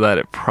closely to that,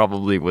 it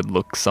probably would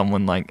look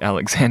someone like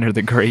Alexander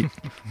the Great.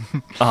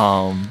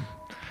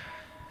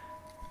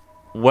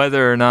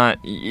 Whether or not,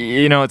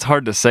 it's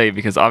hard to say,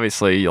 because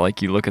obviously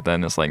like you look at that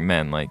and it's like,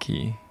 man, like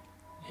he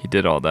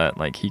did all that,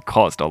 like he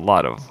caused a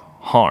lot of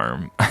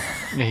harm.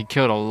 Yeah, he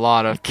killed a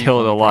lot of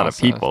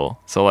people.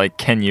 So like,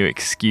 can you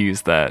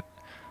excuse that?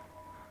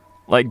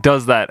 Like,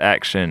 does that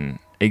action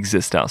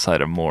exist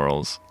outside of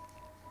morals?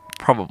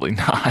 Probably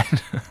not.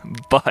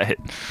 but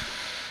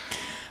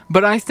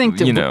I think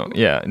that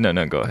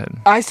no, go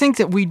ahead. I think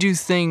that we do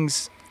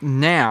things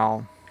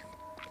now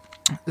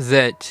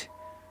that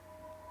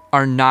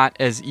are not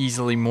as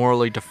easily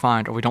morally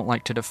defined, or we don't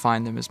like to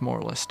define them as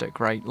moralistic,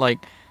 right?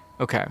 Like,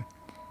 okay.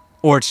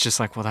 Or it's just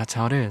like, well, that's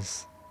how it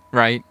is,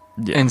 right?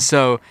 Yeah. And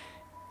so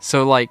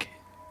like,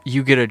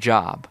 you get a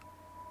job,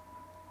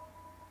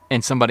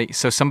 and somebody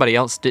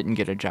else didn't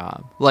get a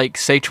job. Like,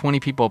 say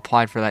 20 people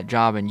applied for that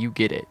job, and you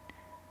get it.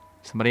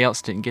 Somebody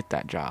else didn't get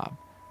that job.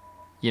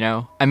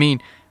 I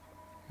mean,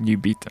 you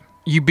beat them.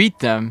 You beat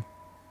them,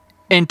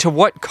 and to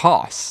what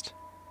cost?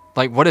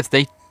 Like, what if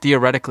they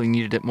theoretically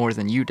needed it more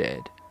than you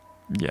did?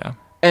 Yeah.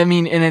 I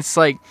mean, and it's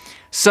like,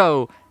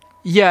 so.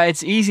 Yeah,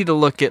 it's easy to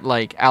look at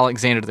like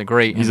Alexander the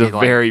Great. He's a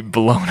very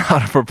blown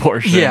out of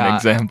proportion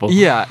example.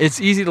 Yeah,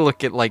 it's easy to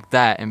look at like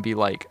that and be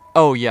like,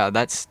 oh yeah,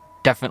 that's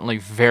definitely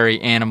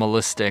very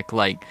animalistic.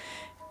 Like,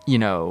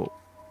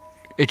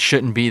 it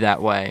shouldn't be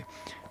that way.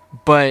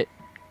 But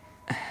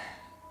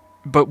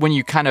when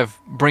you kind of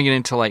bring it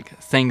into like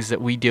things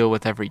that we deal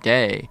with every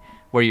day,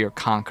 where you're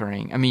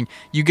conquering. I mean,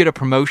 you get a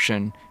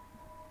promotion.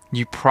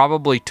 You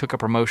probably took a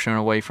promotion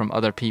away from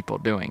other people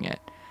doing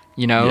it.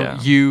 Yeah.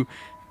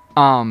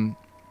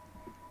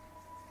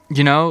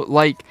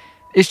 Like,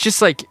 it's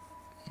just like,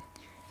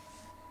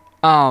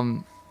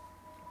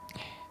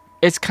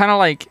 it's kind of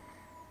like,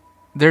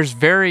 there's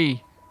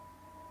very,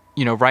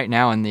 right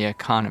now in the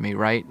economy,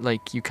 right?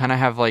 Like, you kind of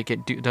have like,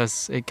 it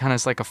kind of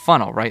is like a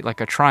funnel, right? Like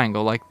a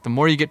triangle. Like, the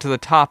more you get to the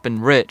top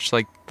and rich,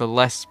 like, the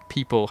less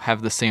people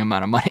have the same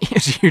amount of money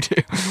as you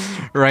do,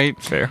 right?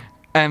 Fair.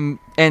 And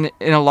in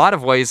a lot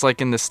of ways,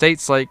 like in the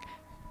States, like,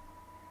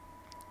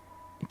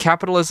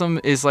 capitalism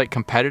is like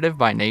competitive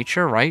by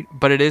nature, right?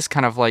 But it is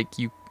kind of like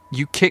you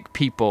kick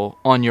people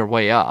on your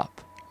way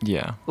up.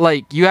 Yeah.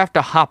 Like, you have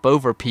to hop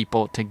over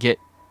people to get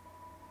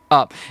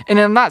up. And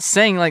I'm not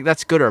saying like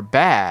that's good or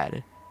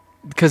bad,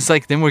 because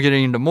like then we're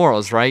getting into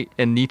morals, right?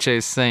 And Nietzsche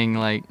is saying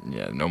like,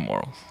 yeah, no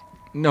morals.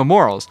 No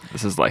morals.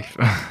 This is life.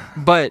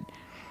 But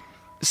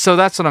so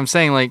that's what I'm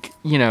saying. Like,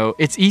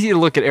 it's easy to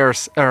look at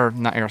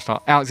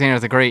Alexander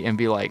the Great and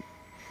be like,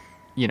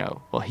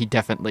 well, he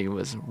definitely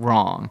was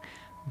wrong.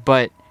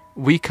 But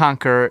we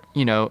conquer,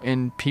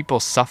 and people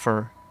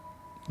suffer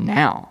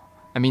now.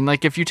 I mean,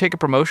 like, if you take a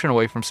promotion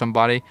away from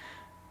somebody,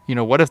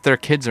 what if their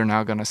kids are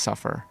now going to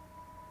suffer?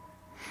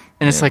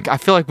 And it's like, I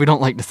feel like we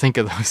don't like to think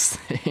of those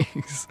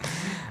things.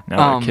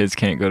 Now their kids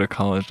can't go to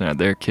college. Now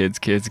their kids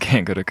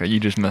can't go to college. You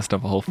just messed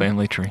up a whole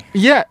family tree.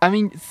 Yeah, I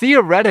mean,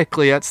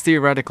 theoretically, that's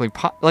theoretically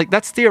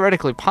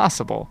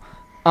possible.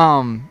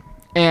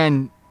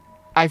 And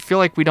I feel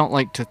like we don't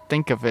like to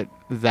think of it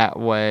that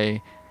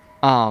way.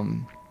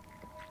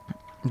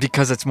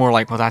 Because it's more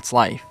like, well, that's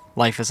life.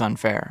 Life is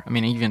unfair. I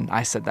mean, even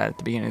I said that at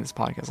the beginning of this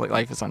podcast, like,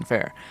 life is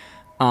unfair.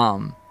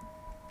 And,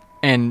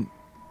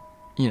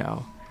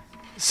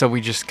 so we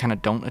just kind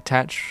of don't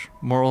attach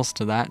morals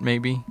to that,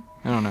 maybe?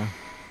 I don't know.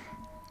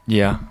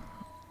 Yeah.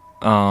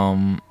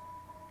 I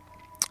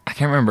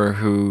can't remember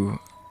who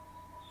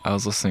I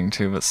was listening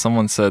to, but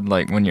someone said,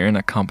 like, when you're in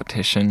a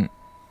competition,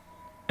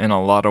 in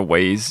a lot of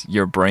ways,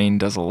 your brain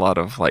does a lot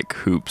of, like,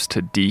 hoops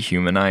to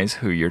dehumanize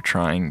who you're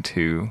trying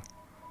to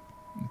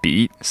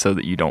beat, so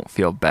that you don't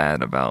feel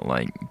bad about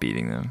like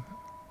beating them.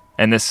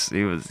 And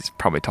he's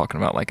probably talking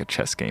about like a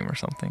chess game or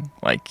something.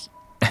 Like,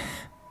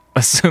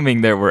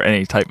 assuming there were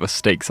any type of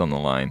stakes on the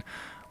line.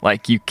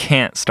 Like, you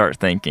can't start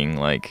thinking,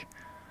 like,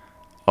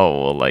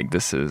 oh, well, like,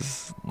 this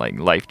is, like,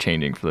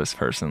 life-changing for this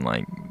person.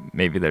 Like,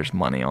 maybe there's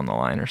money on the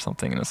line or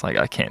something, and it's like,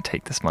 I can't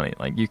take this money.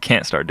 Like, you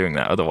can't start doing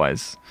that.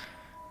 Otherwise,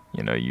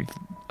 you know, you've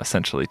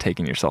essentially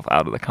taken yourself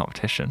out of the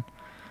competition.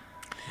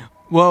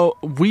 Well,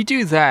 we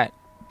do that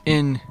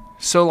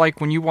so, like,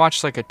 when you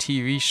watch, like, a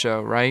TV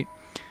show, right?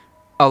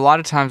 A lot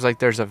of times, like,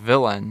 there's a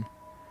villain,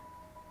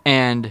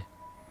 and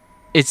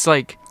it's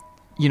like,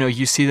 you know,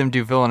 you see them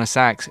do villainous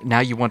acts. Now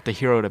you want the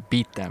hero to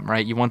beat them,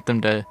 right? You want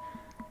them to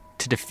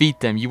defeat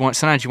them.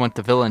 Sometimes you want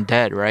the villain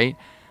dead, right?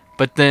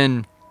 But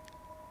then,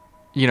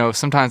 you know,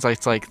 sometimes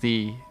it's like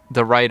the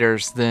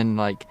writers then,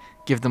 like,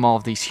 give them all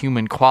of these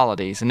human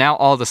qualities, and now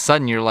all of a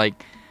sudden you're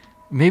like,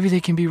 maybe they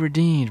can be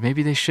redeemed,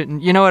 maybe they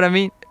shouldn't. You know what I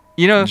mean?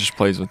 You know, It just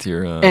plays with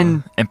your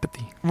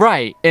empathy.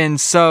 Right. And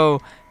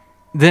so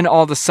then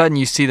all of a sudden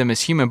you see them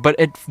as human. But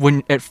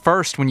at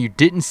first, when you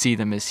didn't see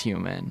them as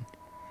human,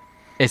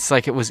 it's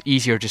like it was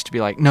easier just to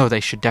be like, no, they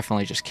should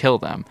definitely just kill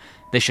them.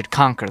 They should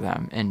conquer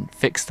them and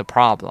fix the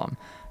problem.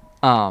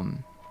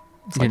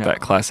 It's like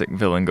that classic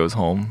villain goes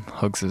home,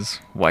 hugs his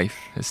wife,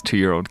 his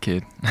 2-year-old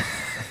kid.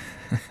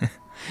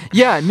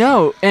 Yeah,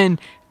 no. And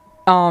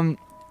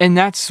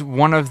that's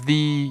one of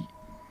the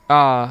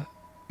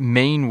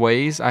main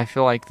ways I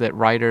feel like that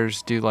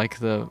writers do, like,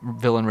 the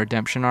villain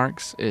redemption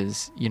arcs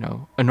is, you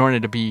know, in order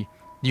to be,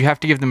 you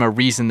have to give them a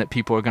reason that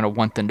people are going to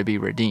want them to be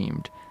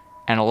redeemed.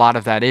 And a lot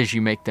of that is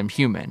you make them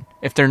human.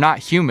 If they're not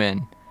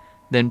human,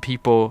 then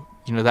people,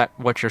 you know, that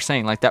what you're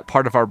saying, like that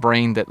part of our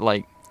brain that,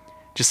 like,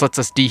 just lets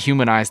us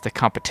dehumanize the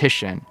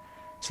competition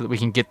so that we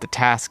can get the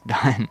task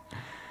done,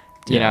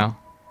 you know?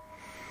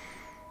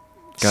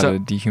 Gotta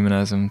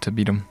dehumanize them to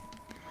beat them.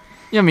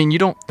 Yeah, I mean, you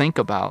don't think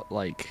about,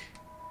 like,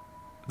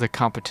 the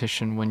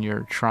competition when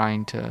you're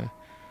trying to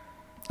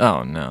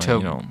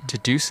to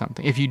do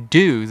something. If you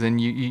do, then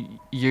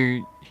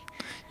you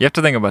have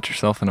to think about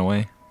yourself in a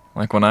way.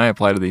 Like, when I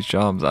apply to these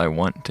jobs, I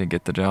want to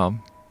get the job,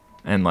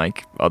 and,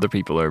 like, other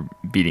people are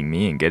beating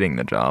me and getting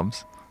the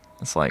jobs.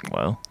 It's like,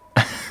 well,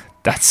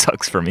 that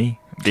sucks for me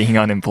being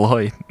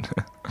unemployed.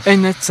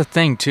 And that's the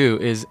thing too,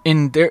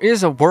 there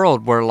is a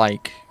world where,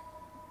 like,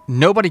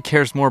 nobody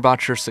cares more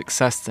about your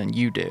success than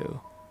you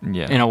do.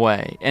 Yeah. In a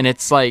way. And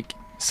it's like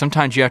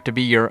sometimes you have to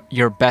be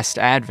your best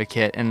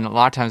advocate, and a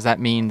lot of times that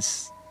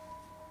means,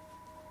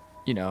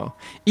 you know,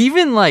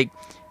 even, like,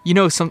 you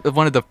know,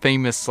 one of the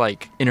famous,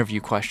 like, interview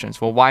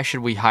questions, well, why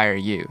should we hire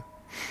you?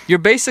 You're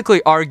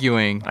basically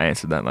arguing, I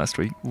answered that last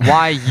week,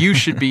 why you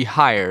should be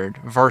hired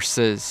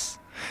versus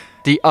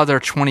the other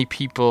 20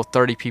 people,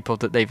 30 people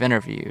that they've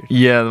interviewed.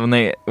 Yeah,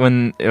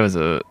 when it was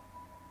a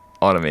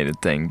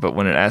automated thing, but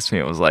when it asked me,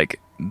 it was like,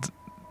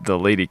 the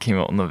lady came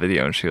out in the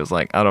video and she was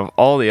like, out of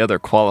all the other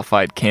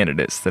qualified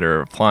candidates that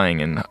are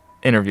applying and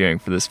interviewing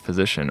for this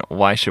position,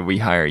 why should we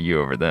hire you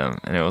over them?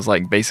 And it was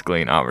like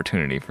basically an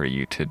opportunity for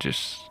you to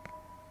just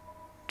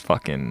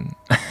fucking,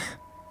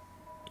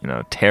 you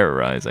know,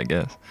 terrorize, I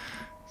guess.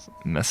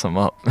 Mess them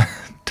up.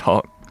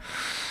 Talk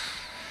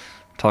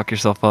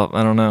yourself up.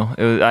 I don't know.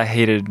 I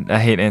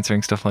hate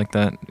answering stuff like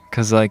that.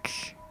 Because,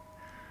 like,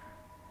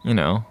 you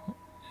know,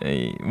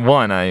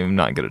 one, I'm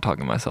not good at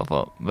talking myself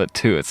up. But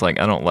two, it's like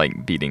I don't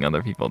like beating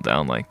other people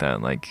down like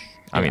that. Like,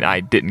 I mean, I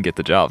didn't get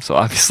the job, so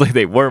obviously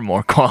they were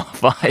more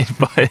qualified.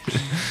 But,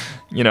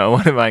 you know,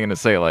 what am I going to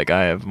say? Like,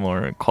 I have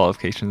more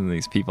qualifications than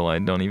these people I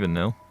don't even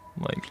know.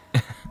 Like,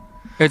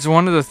 it's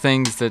one of the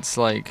things that's,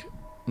 like,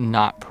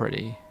 not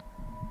pretty.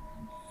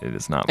 It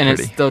is not pretty. And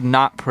pretty. It's the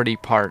not pretty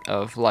part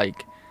of,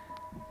 like,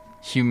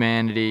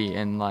 humanity,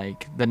 and,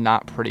 like, the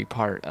not pretty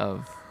part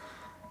of,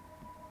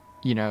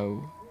 you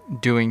know,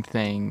 doing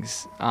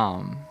things,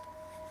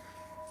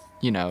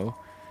 you're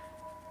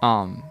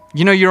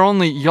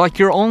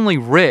only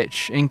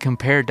rich in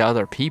compared to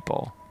other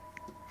people.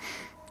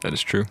 That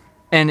is true.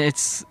 And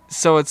it's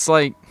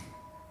like,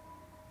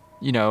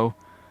 you know,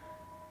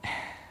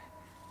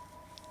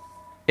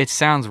 it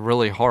sounds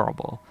really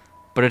horrible,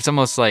 but it's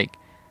almost like,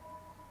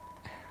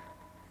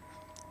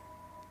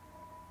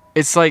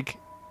 it's like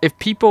if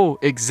people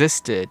didn't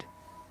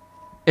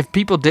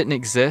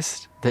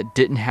exist that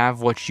didn't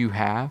have what you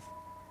have,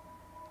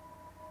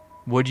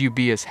 would you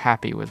be as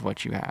happy with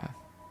what you have?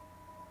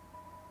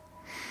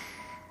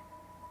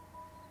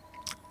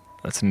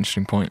 That's an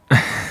interesting point.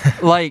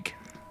 Like,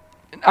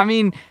 I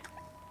mean,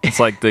 it's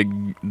like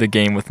the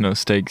game with no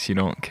stakes, you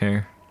don't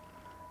care.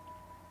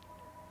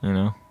 You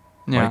know?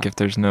 Yeah. Like, if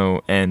there's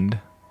no end,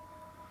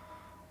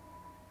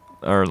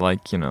 or,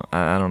 like, you know,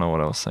 I don't know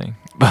what I was saying,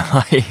 but,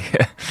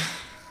 like,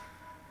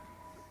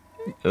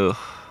 ugh,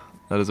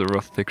 that is a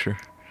rough picture.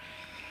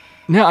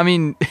 No, I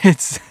mean,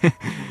 it's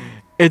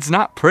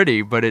not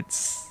pretty, but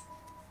it's,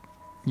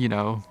 you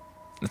know,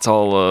 it's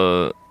all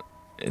a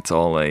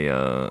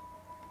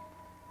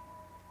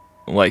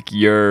like,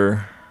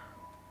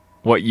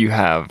 what you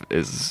have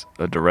is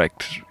a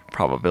direct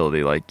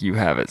probability. Like, you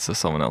have it, so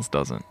someone else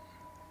doesn't,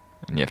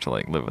 and you have to,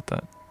 like, live with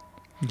that.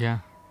 Yeah.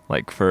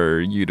 Like, for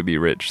you to be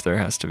rich, there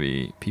has to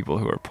be people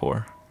who are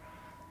poor.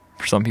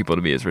 for some people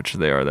to be as rich as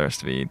they are, there has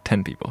to be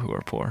 10 people who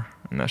are poor,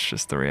 and that's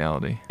just the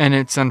reality. And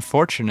it's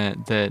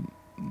unfortunate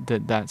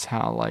that's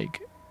how,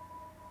 like,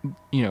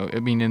 you know, I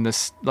mean, in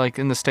this, like,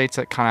 in the States,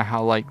 that kind of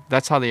how, like,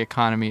 that's how the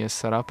economy is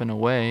set up in a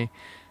way.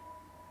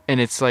 And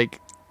it's like,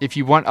 if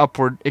you want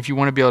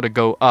to be able to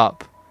go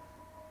up,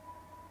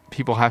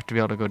 people have to be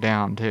able to go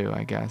down too,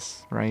 I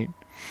guess, right?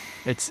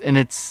 It's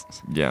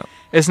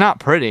not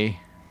pretty.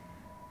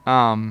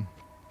 My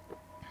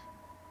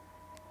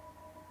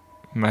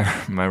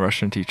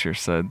Russian teacher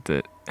said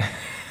that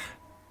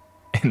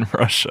in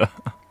Russia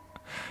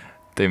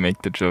they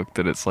make the joke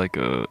that it's like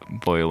a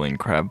boiling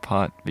crab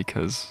pot,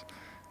 because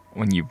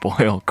when you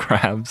boil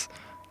crabs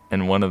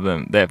and one of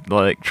them, they have to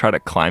like try to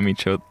climb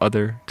each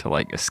other to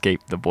like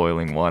escape the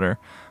boiling water,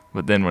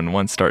 but then when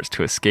one starts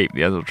to escape,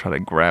 the other will try to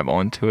grab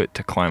onto it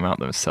to climb out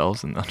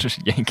themselves, and they'll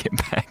just yank it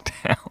back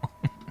down.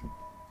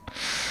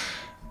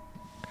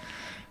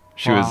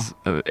 She was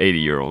an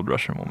 80-year-old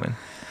Russian woman.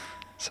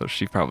 So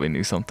she probably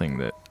knew something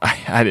that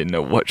I didn't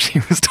know what she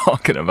was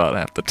talking about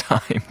half the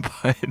time,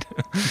 but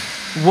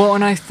well,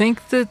 and I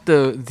think that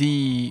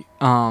the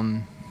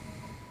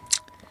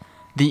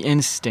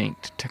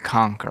instinct to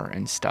conquer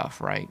and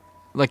stuff, right?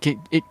 Like it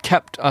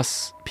kept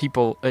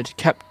it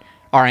kept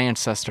our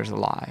ancestors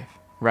alive,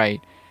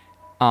 right?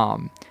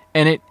 And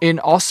it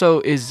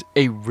also is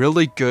a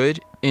really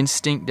good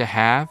instinct to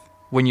have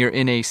when you're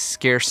in a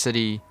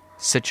scarcity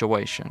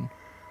situation,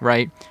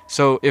 right?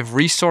 So if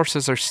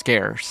resources are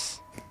scarce,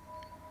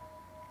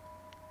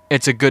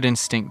 it's a good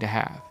instinct to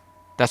have.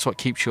 That's what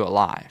keeps you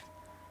alive,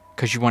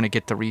 because you want to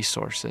get the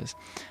resources.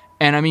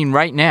 And I mean,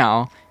 right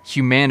now,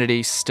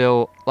 humanity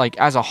still, like,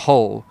 as a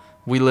whole,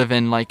 we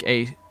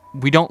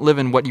don't live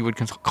in what you would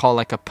call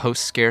like a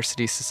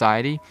post-scarcity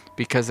society,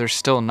 because there's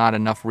still not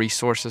enough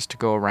resources to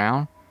go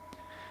around.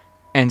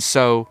 And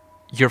so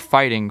you're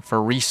fighting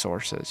for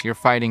resources. You're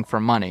fighting for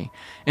money.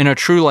 In a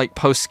true, like,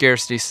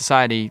 post-scarcity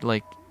society,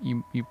 like,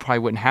 you probably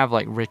wouldn't have,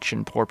 like, rich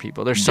and poor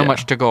people. There's so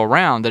much to go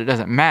around that it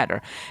doesn't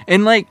matter.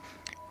 And, like,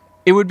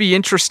 it would be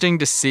interesting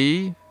to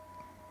see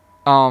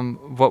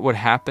what would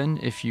happen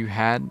if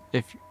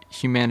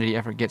humanity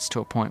ever gets to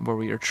a point where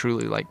we are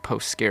truly, like,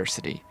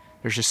 post-scarcity.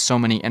 There's just so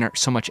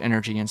much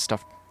energy and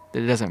stuff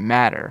that it doesn't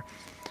matter.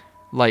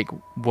 Like,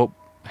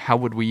 how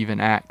would we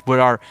even act? Would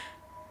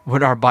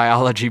our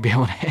biology be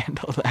able to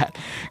handle that?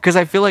 Because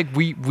I feel like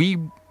we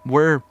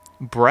were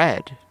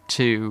bred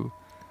to...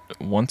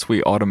 Once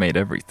we automate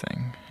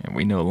everything and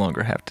we no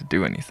longer have to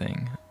do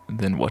anything,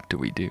 then what do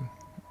we do?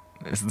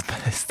 Is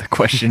the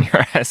question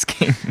you're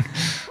asking.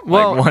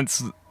 Well, like,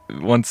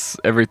 once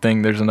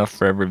everything, there's enough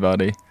for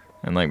everybody,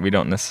 and, like, we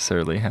don't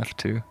necessarily have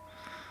to,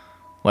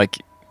 like,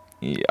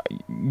 you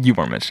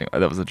weren't mentioning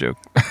that was a joke.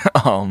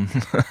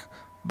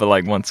 But,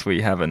 like, once we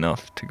have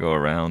enough to go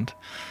around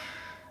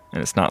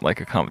and it's not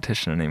like a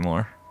competition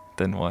anymore,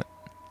 then what?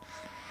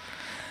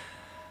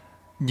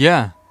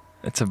 Yeah.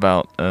 It's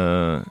about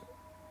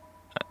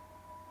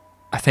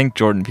I think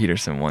Jordan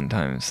Peterson one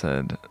time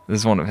said, this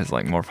is one of his,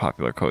 like, more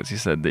popular quotes. He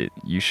said that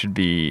you should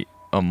be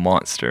a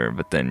monster,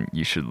 but then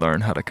you should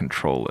learn how to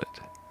control it.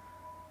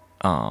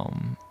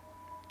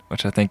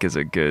 Which I think is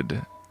a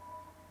good,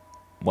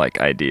 like,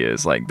 idea.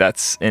 Is, like,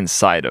 that's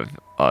inside of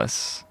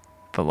us,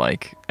 but,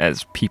 like,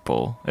 as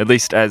people, at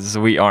least as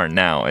we are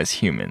now as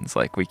humans,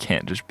 like, we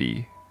can't just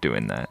be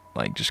doing that,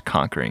 like, just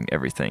conquering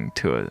everything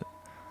to a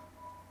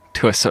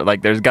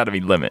like, there's got to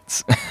be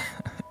limits.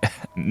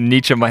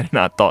 Nietzsche might have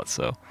not thought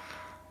so,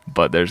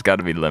 but there's got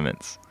to be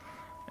limits.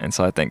 And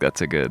so I think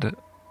that's a good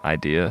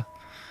idea,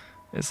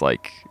 is,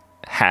 like,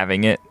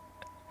 having it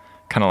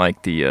kind of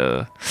like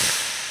the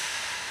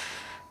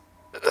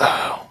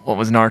what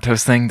was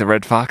Naruto's thing, the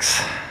red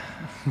fox,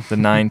 the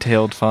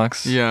nine-tailed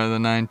fox. Yeah, the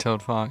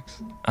nine-tailed fox.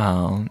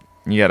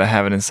 You gotta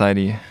have it inside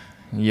you.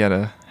 You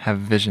gotta have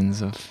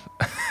visions of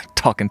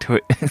talking to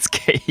it in its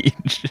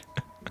cage.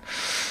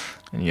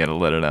 And you gotta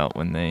let it out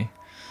when they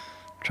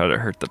try to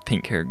hurt the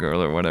pink-haired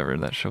girl or whatever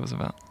that show was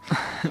about.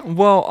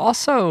 Well,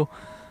 also,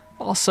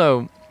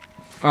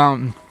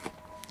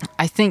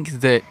 I think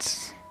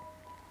that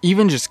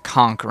even just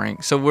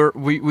conquering. So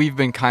we've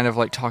been kind of,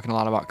 like, talking a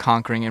lot about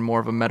conquering in more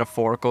of a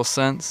metaphorical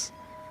sense,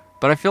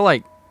 but I feel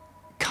like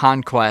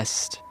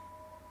conquest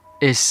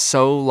is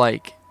so,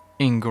 like,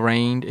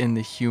 ingrained in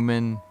the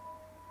human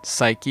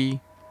psyche.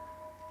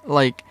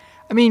 Like,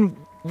 I mean,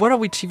 what are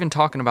we even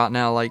talking about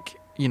now? Like,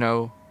 you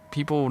know,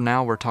 people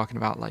now, we're talking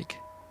about, like,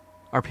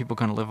 are people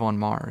going to live on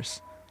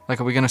Mars?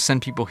 Like, are we going to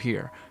send people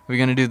here? Are we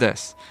going to do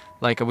this?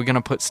 Like, are we going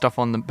to put stuff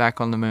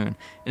back on the moon?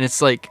 And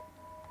it's like,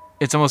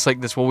 it's almost like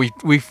this. Well,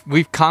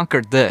 we've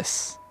conquered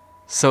this,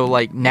 so,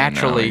 like,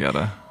 naturally,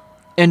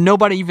 and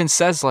nobody even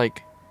says,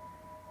 like,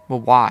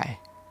 well, why?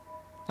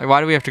 Like, why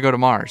do we have to go to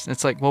Mars? And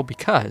it's like, well,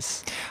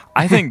 because.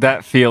 I think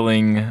that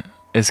feeling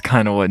is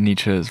kind of what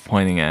Nietzsche is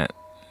pointing at.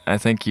 I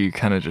think you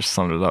kind of just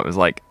summed it up. Is,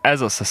 like,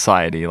 as a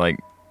society, like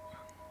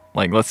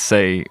let's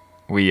say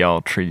we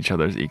all treat each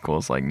other as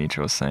equals, like Nietzsche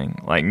was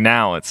saying. Like,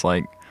 now it's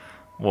like,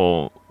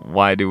 well,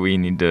 why do we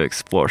need to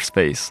explore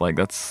space? Like,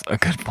 that's a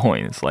good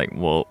point. It's like,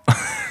 well,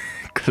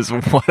 because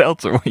what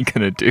else are we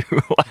gonna do?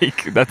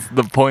 Like, that's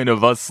the point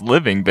of us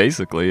living,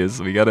 basically,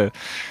 is we gotta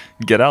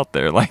get out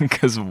there, like,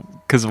 because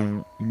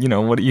you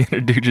know, what are you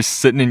gonna do just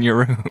sitting in your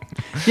room?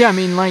 Yeah, I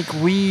mean, like,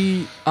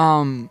 we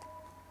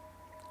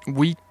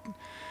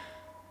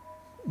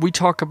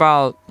talk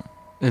about,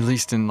 at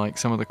least in like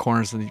some of the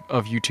corners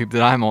of YouTube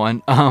that I'm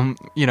on,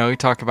 you know, we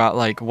talk about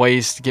like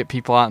ways to get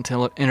people out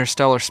into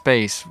interstellar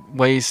space,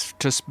 ways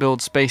to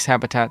build space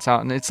habitats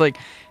out, and it's like,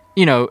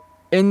 you know,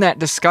 in that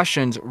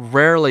discussions,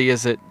 rarely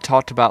is it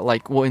talked about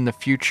like, well, in the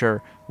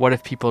future, what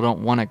if people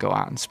don't want to go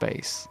out in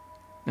space?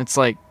 It's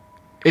like,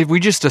 we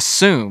just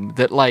assume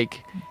that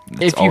like,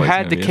 if you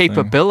had the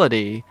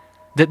capability,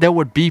 that there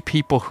would be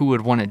people who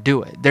would want to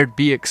do it. There'd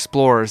be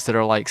explorers that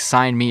are like,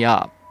 sign me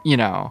up, you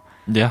know?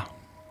 Yeah.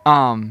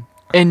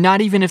 And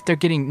not even if they're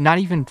getting, not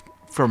even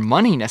for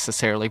money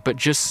necessarily, but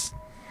just,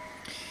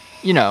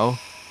 you know,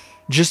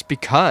 just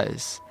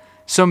because.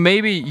 So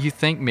maybe you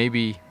think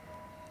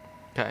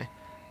okay,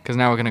 because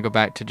now we're going to go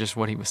back to just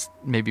what he was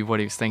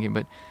thinking,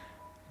 but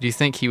do you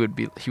think he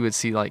would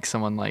see like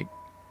someone like,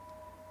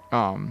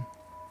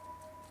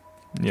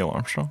 Neil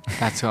Armstrong?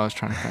 That's what I was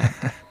trying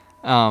to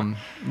think.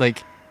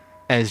 Like,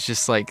 as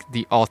just like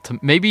the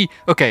ultimate, maybe,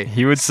 okay.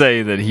 He would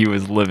say that he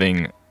was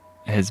living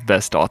his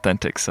best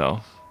authentic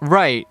self.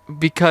 Right,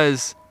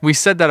 because we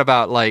said that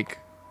about like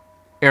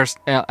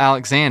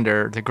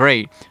Alexander the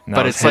Great, And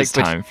but that was it's his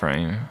like time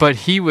frame. But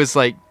he was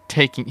like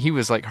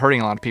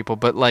hurting a lot of people.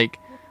 But like,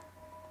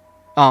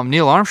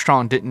 Neil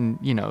Armstrong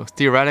didn't, you know,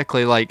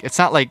 theoretically, like, it's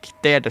not like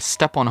they had to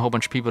step on a whole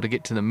bunch of people to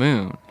get to the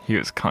moon. He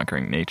was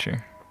conquering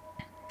nature.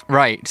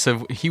 Right,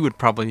 so he would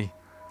probably.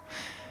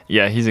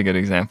 Yeah, he's a good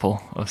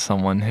example of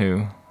someone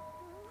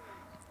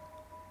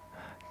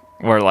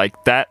where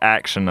like that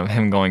action of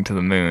him going to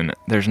the moon,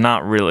 there's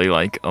not really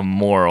like a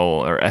moral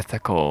or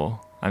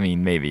ethical. I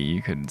mean, maybe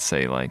you could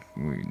say like,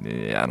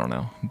 I don't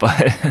know, but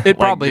it like,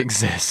 probably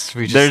exists.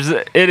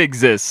 It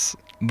exists,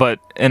 but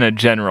in a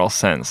general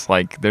sense,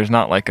 like there's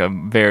not like a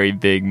very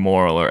big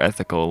moral or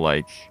ethical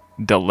like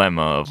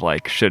dilemma of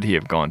like, should he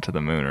have gone to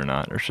the moon or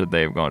not, or should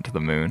they have gone to the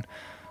moon,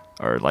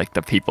 or like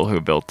the people who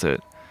built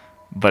it.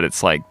 But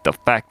it's like the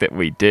fact that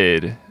we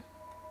did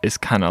is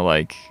kind of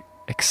like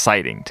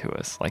exciting to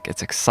us. Like,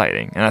 it's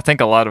exciting. And I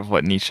think a lot of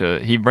what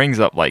Nietzsche, he brings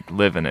up like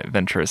live an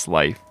adventurous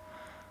life.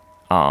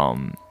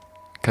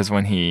 Because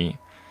when he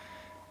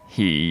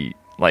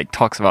like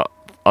talks about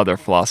other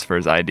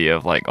philosophers' idea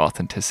of like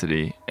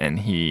authenticity, and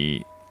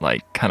he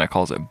like kind of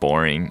calls it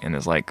boring, and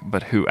is like,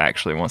 but who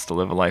actually wants to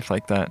live a life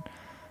like that?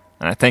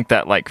 And I think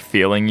that like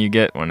feeling you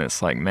get when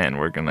it's like, man,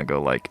 we're gonna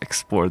go like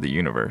explore the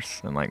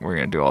universe and like we're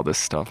gonna do all this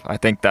stuff. I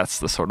think that's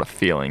the sort of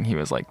feeling he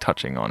was like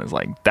touching on, is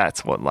like,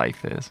 that's what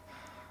life is.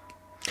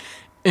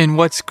 And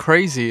what's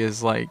crazy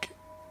is like,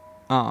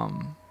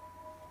 you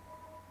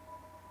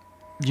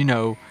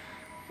know,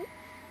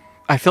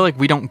 I feel like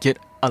we don't get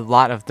a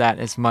lot of that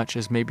as much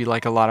as maybe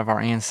like a lot of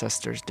our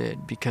ancestors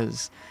did,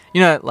 because,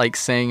 you know, that like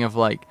saying of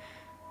like,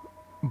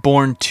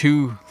 born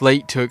too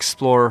late to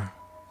explore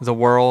the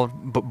world,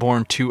 but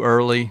born too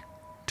early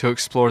to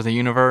explore the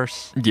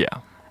universe. Yeah.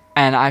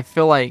 And I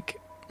feel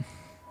like,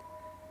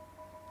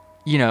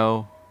 you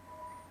know,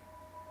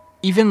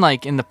 even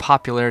like in the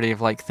popularity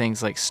of like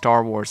things like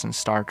Star Wars and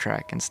Star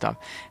Trek and stuff,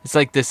 it's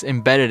like this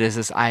embedded is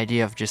this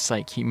idea of just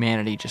like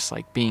humanity just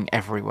like being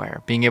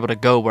everywhere, being able to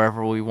go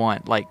wherever we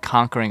want, like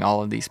conquering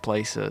all of these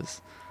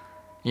places,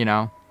 you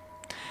know?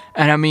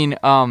 And I mean,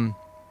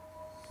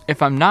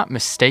 if I'm not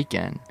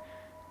mistaken,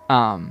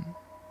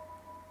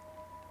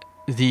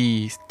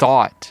 the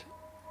thought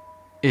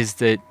is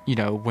that, you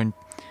know, when,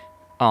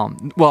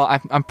 well,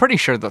 I'm pretty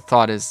sure the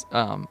thought is,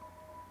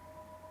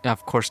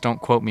 of course,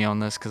 don't quote me on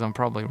this because I'm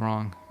probably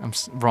wrong. I'm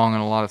wrong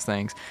on a lot of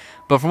things.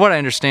 But from what I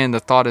understand, the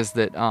thought is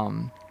that,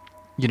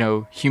 you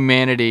know,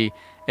 humanity,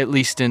 at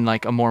least in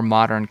like a more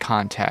modern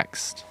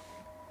context,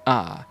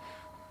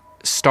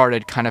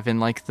 started kind of in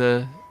like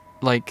the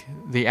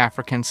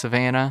African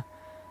savannah,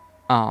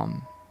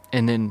 and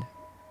then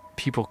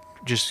people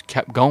just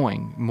kept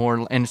going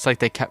more, and it's like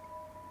they kept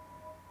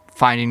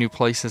finding new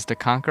places to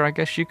conquer, I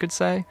guess you could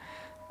say.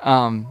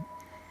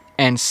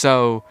 And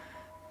so,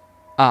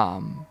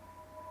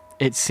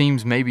 it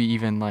seems maybe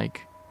even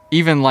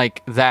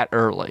like that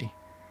early,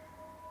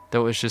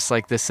 that was just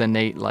like this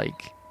innate,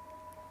 like,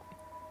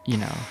 you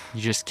know,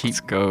 you just keep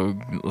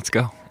let's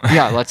go.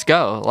 Yeah, let's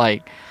go.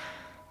 Like,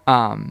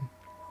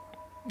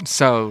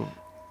 so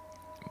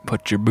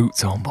put your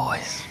boots on,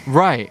 boys.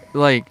 Right.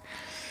 Like,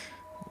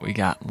 we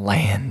got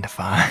land to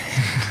find.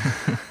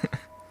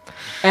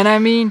 And I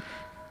mean,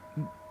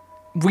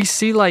 we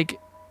see like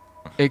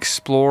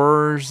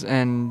explorers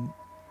and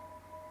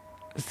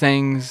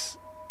things,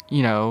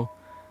 you know,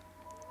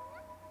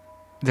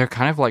 they're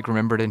kind of like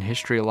remembered in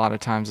history a lot of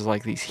times as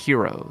like these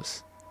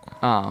heroes,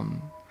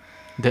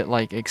 that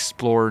like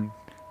explored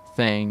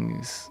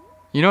things.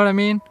 You know what I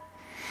mean?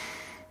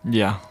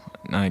 Yeah,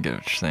 I get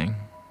what you're saying.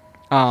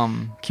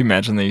 Can you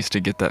imagine they used to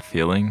get that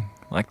feeling?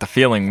 Like the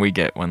feeling we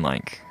get when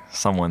like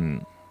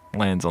someone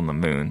lands on the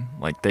moon.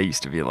 Like they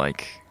used to be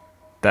like,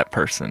 that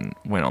person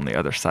went on the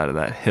other side of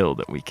that hill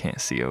that we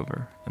can't see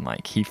over, and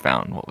like he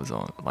found what was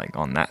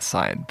on that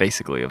side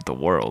basically of the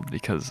world,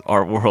 because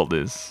our world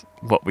is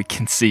what we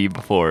can see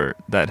before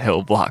that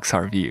hill blocks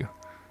our view,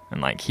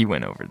 and like he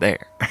went over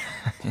there.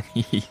 And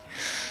he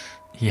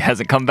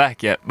hasn't come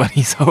back yet, but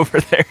he's over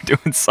there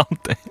doing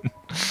something.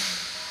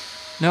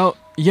 No,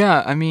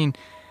 yeah, I mean,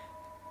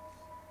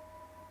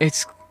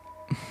 it's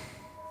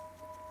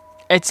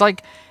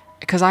like,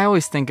 because I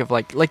always think of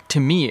like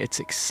to me, it's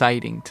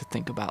exciting to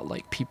think about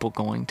like people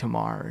going to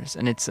Mars,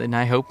 and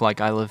I hope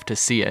like I live to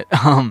see it,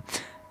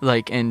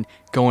 like, and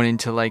going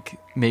into like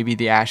maybe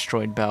the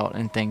asteroid belt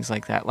and things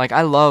like that. Like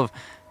I love,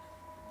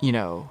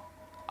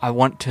 I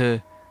want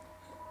to,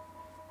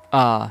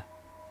 to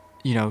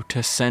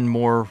send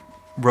more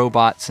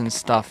robots and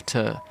stuff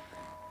to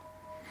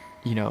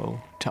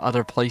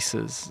other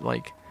places.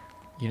 Like,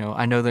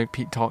 I know that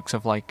Pete talks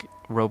of like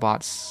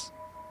robots,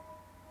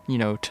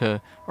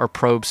 or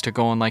probes to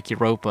go on like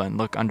Europa and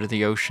look under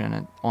the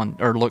ocean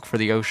or look for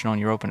the ocean on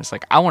Europa. And it's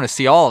like, I want to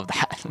see all of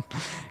that,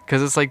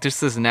 because it's like just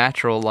this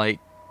natural,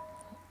 like,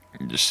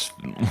 just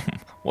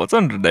what's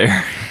under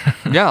there.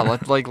 Yeah,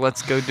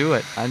 let's go do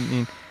it. I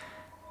mean,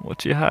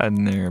 what you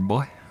hiding there,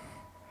 boy?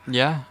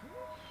 Yeah.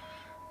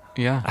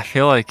 I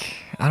feel like,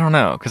 I don't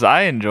know, because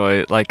I enjoy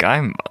it. Like,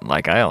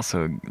 I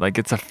also, like,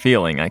 it's a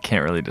feeling I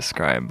can't really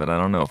describe, but I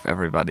don't know if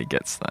everybody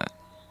gets that.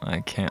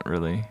 I can't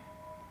really,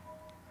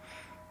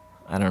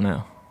 I don't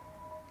know.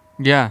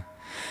 Yeah.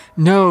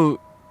 No,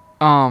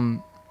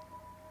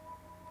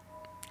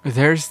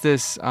 there's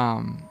this,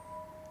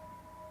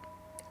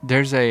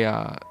 there's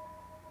a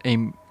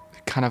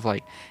kind of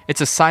like,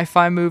 it's a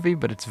sci-fi movie,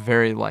 but it's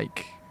very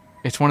like,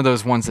 it's one of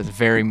those ones that's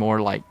very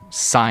more like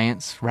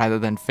science rather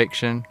than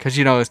fiction. Because,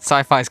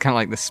 sci-fi is kind of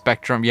like the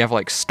spectrum. You have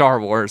like Star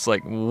Wars,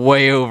 like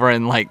way over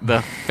in like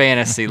the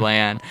fantasy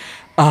land.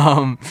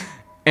 And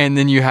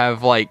then you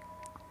have like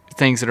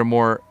things that are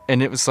more,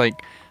 and it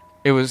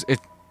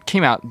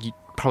came out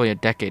probably a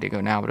decade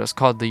ago now, but it was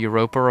called the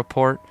Europa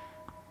Report.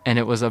 And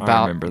it was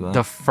about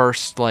the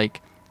first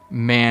like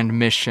manned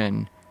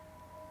mission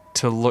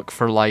to look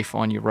for life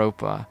on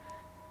Europa.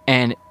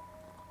 And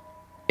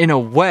in a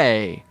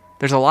way,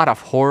 there's a lot of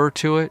horror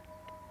to it.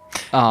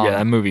 Yeah,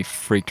 that movie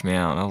freaked me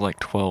out. I was like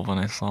 12 when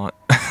I saw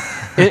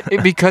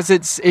it. Because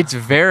it's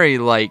very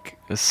like,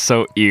 it's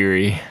so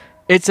eerie.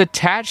 It's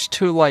attached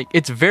to like,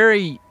 it's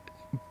very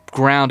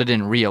grounded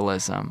in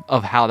realism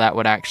of how that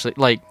would actually,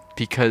 like,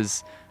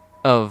 because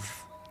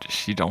of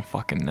just, you don't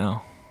fucking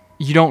know.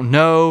 You don't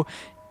know,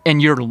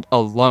 and you're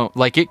alone.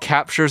 Like, it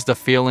captures the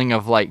feeling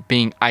of like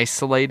being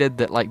isolated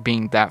that like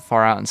being that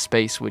far out in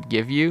space would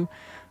give you.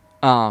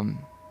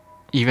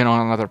 Even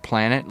on another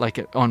planet,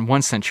 like on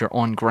one sense you're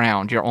on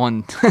ground,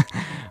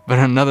 but in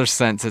another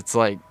sense it's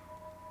like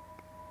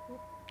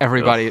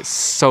everybody is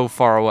so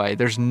far away.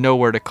 There's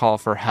nowhere to call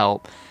for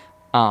help.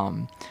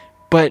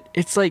 But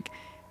it's like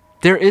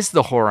there is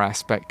the horror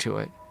aspect to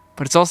it,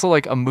 but it's also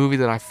like a movie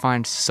that I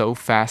find so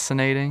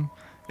fascinating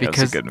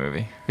because it's a good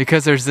movie.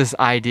 Because there's this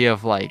idea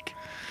of like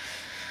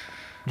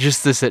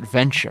just this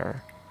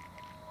adventure,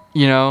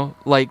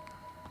 like.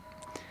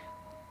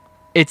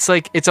 It's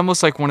like, it's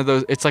almost like one of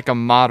those, it's like a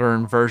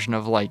modern version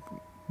of like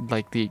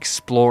the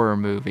Explorer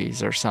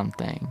movies or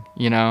something,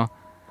 Yeah,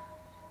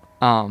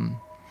 it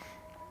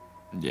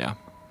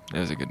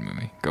was a good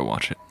movie. Go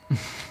watch it.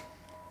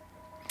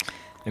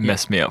 It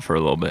messed me up for a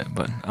little bit,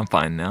 but I'm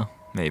fine now,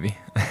 maybe.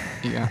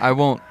 Yeah, I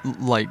won't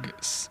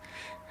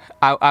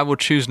I will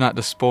choose not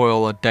to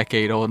spoil a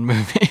decade-old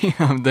movie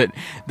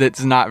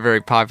that's not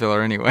very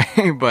popular anyway,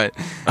 but...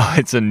 Oh,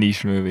 it's a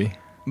niche movie.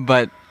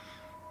 But...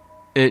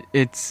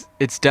 It's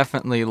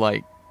definitely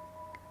like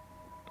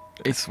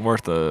it's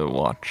worth a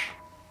watch.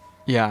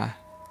 Yeah.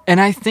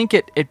 And I think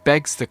it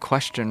begs the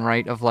question,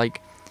 right, of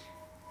like,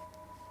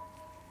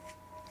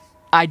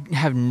 I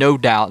have no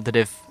doubt that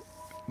if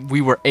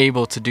we were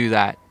able to do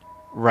that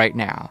right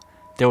now,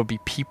 there would be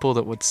people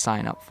that would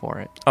sign up for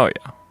it. Oh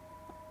yeah.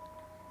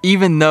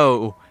 Even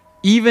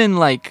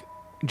like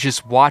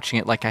just watching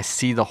it, like I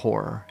see the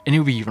horror, and it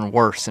would be even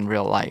worse in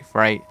real life,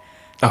 right?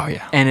 Oh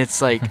yeah. And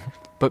it's like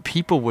but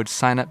people would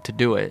sign up to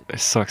do it.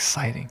 It's so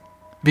exciting.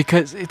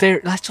 Because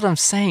that's what I'm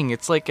saying.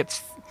 It's like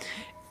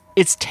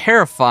it's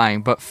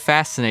terrifying but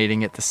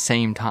fascinating at the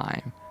same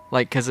time.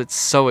 Like, because it's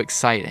so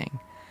exciting.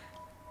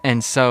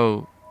 And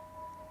so...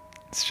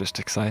 It's just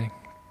exciting.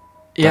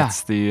 Yeah.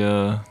 That's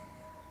the...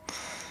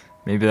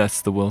 maybe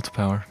that's the will to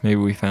power. Maybe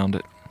we found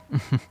it.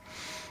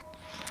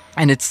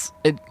 And it's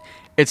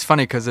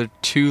funny because they're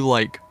two,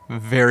 like,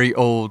 very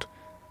old,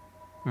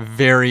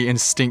 very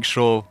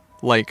instinctual...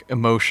 like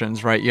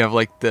emotions, right? You have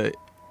like the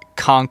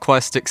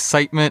conquest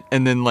excitement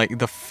and then like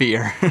the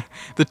fear.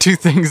 The two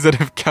things that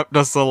have kept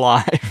us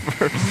alive.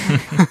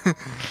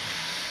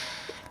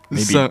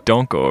 Maybe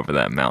don't go over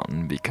that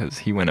mountain because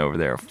he went over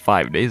there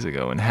 5 days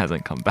ago and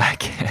hasn't come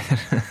back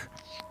yet.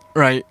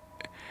 Right.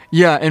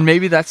 Yeah, and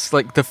maybe that's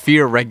like the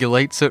fear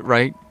regulates it,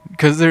 right?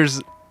 Because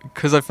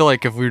I feel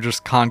like if we were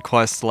just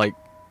conquest, like,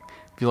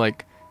 be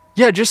like,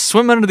 yeah, just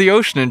swim under the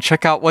ocean and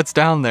check out what's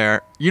down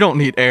there. You don't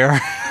need air.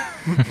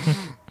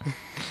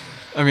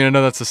 I mean, I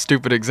know that's a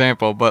stupid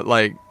example, but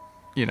like,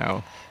 you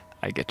know,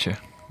 I get you.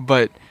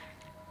 but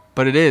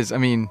it is. I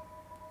mean,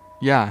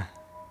 yeah.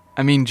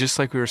 I mean, just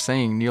like we were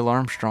saying, Neil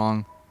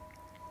Armstrong.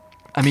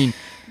 I mean,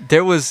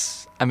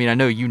 I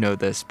know you know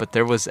this, but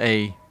there was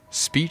a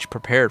speech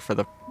prepared for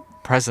the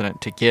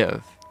president to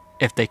give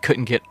if they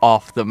couldn't get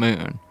off the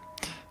moon.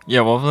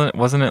 Yeah,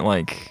 wasn't it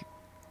like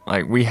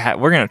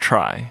we're gonna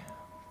try,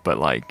 but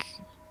like,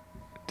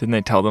 didn't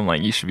they tell them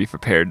like you should be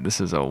prepared?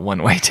 This is a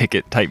one-way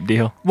ticket type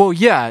deal. Well,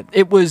 yeah,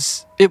 it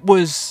was.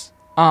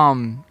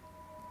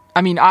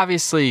 I mean,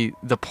 obviously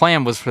the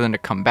plan was for them to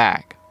come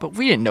back, but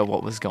we didn't know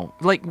what was going.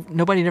 Like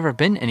nobody had ever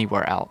been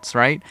anywhere else,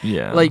 right?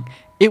 Yeah. Like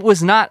it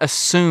was not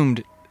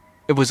assumed.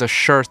 It was a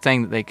sure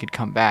thing that they could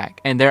come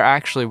back, and there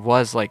actually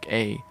was like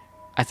I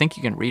think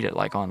you can read it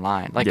like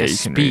online, like a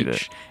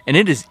speech, and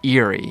it is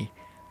eerie.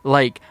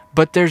 Like,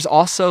 but there's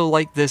also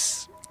like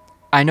this.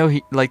 I know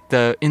he like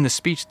in the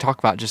speech talk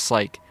about just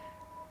like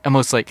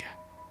almost like,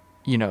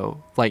 you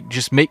know, like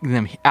just making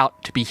them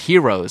out to be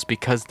heroes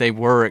because they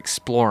were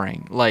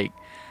exploring, like,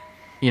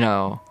 you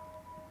know,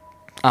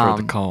 for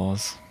the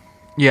cause.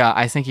 Yeah,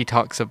 I think he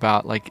talks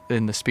about like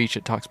in the speech.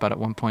 It talks about at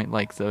one point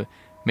like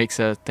makes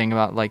a thing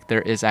about like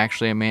there is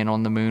actually a man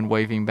on the moon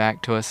waving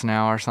back to us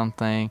now or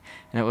something,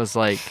 and it was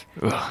like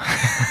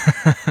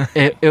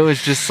it was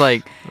just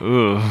like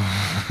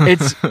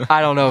it's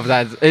I don't know if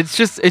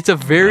it's a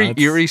very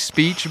eerie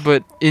speech,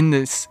 but in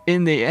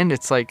the end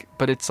it's like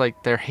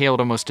they're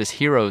hailed almost as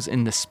heroes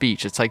in the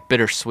speech. It's like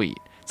bittersweet.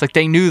 It's like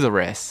they knew the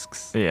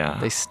risks. Yeah.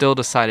 They still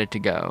decided to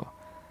go,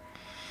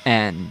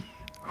 and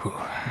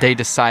they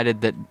decided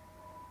that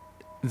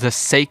the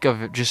sake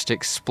of just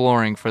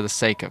exploring for the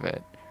sake of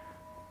it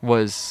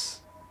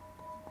was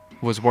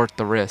worth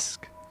the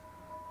risk.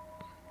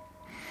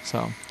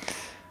 So,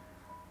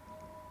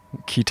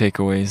 key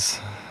takeaways.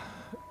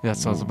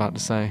 That's what I was about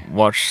to say.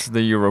 Watch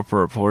the Europa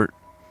Report.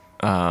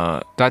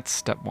 That's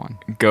step one.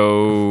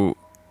 Go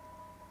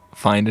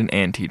find an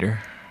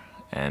anteater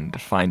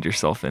and find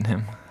yourself in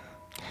him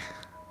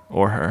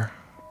or her.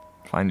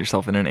 Find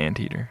yourself in an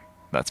anteater.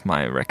 That's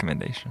my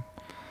recommendation.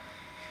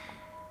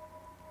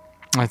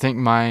 I think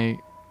my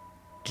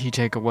key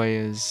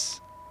takeaway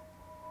is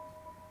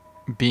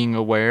being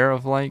aware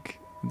of like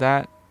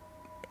that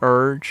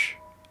urge,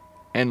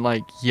 and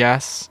like,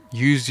 yes,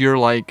 use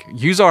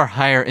our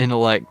higher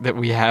intellect that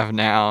we have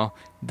now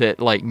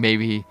that like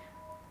maybe,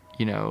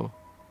 you know,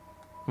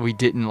 we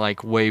didn't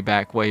like way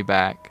back.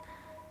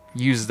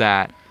 Use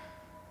that.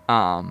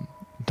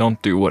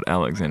 Don't do what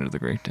Alexander the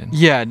Great did.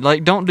 Yeah,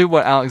 like don't do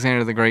what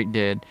Alexander the Great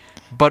did,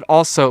 but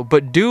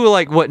do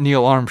like what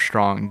Neil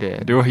Armstrong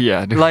did.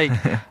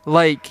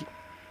 Like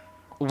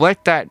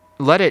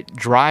let it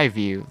drive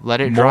you.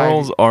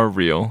 Morals are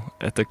real.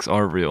 Ethics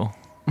are real.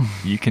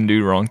 You can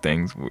do wrong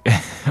things.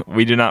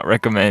 We do not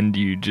recommend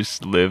you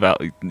just live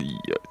out.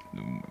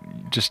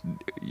 Just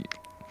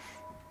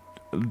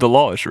the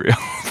law is real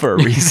for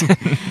a reason.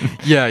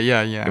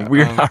 Yeah.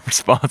 We're not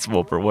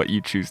responsible for what you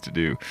choose to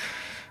do.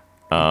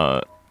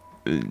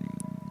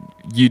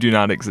 You do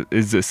not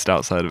exist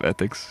outside of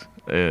ethics.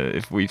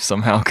 If we've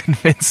somehow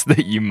convinced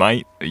that you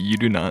might, you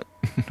do not.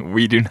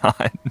 We do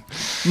not.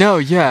 No,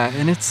 yeah,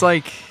 and it's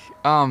like,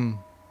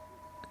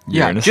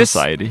 you're in a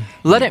society.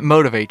 Let it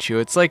motivate you.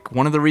 It's like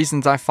one of the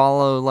reasons I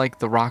follow like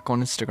The Rock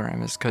on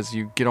Instagram is because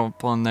you get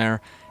up on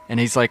there, and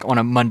he's like on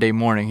a Monday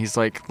morning, he's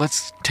like,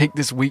 let's take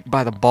this week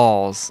by the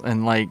balls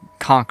and like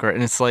conquer it,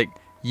 and it's like,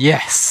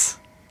 yes,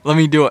 let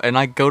me do it, and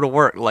I go to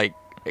work like,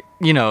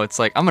 you know, it's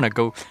like I'm gonna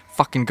go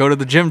fucking go to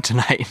the gym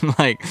tonight, and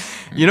like,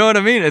 you know what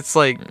I mean? It's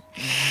like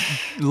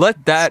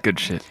let that good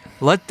shit.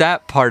 Let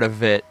that part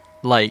of it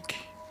like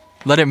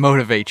let it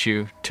motivate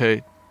you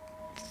to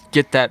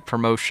get that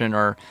promotion,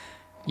 or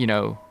you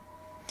know,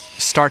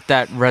 start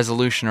that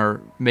resolution,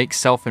 or make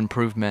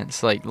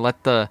self-improvements. Like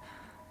that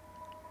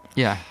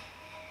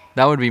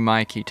would be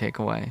my key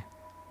takeaway.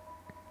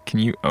 Can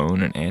you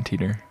own an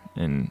anteater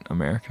in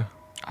America?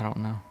 I don't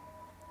know.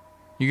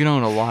 You can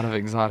own a lot of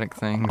exotic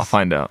things. I'll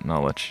find out, and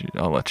I'll let you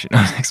know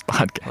next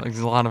podcast. There's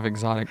a lot of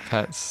exotic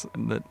pets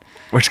that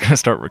we're just gonna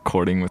start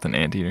recording with an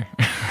anteater.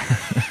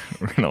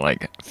 We're gonna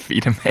like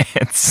feed him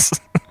ants.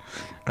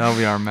 That'll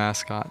be our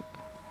mascot.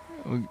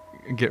 We'll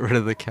get rid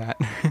of the cat.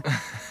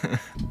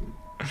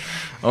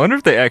 I wonder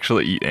if they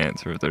actually eat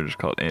ants, or if they're just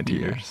called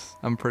anteaters. Yes,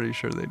 I'm pretty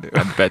sure they do.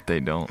 I bet they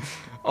don't.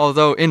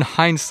 Although, in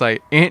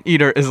hindsight,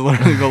 anteater is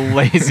literally the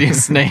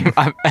laziest name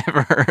I've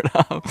ever heard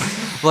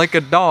of. Like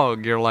a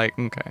dog, you're like,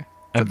 okay.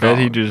 I bet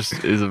he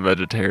just is a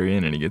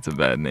vegetarian and he gets a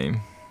bad name.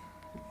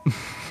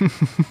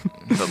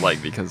 But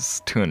like,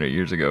 because 200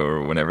 years ago,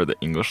 or whenever the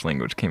English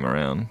language came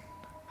around,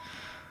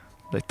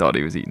 they thought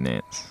he was eating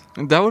ants.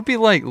 That would be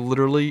like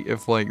literally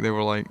if like they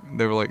were like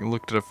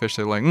looked at a fish,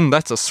 they're like,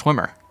 that's a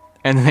swimmer,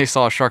 and then they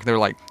saw a shark, they were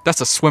like,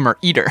 that's a swimmer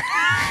eater.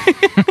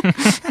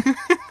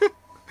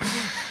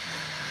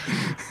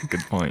 Good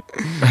point.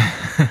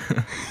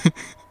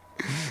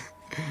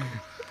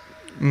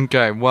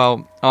 Okay,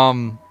 well,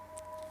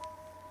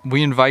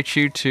 we invite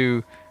you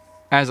to,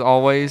 as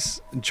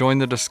always, join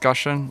the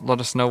discussion. Let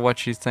us know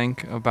what you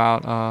think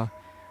about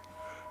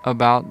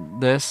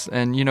about this,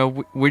 and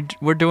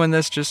we're doing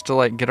this just to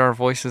like get our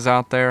voices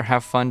out there,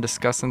 have fun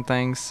discussing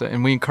things,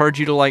 and we encourage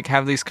you to like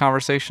have these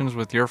conversations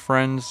with your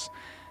friends,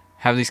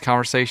 have these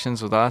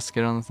conversations with us,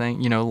 get on the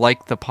thing,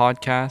 like the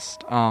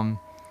podcast.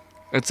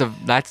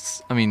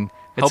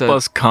 Help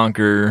us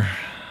conquer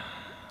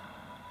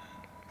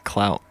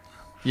clout.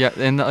 Yeah,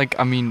 and like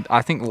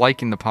I think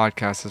liking the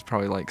podcast is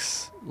probably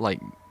like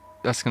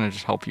that's gonna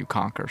just help you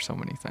conquer so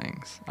many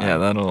things.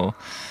 Yeah,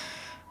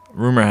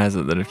 rumor has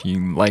it that if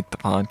you like the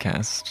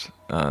podcast,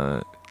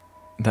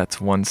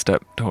 that's one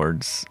step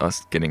towards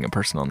us getting a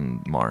person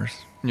on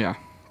Mars. Yeah.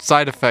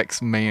 Side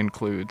effects may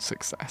include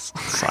success.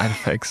 Side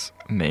effects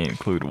may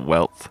include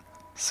wealth,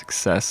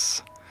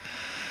 success.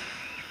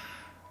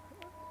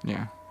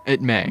 Yeah,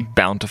 it may.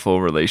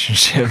 Bountiful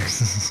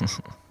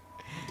relationships.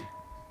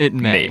 It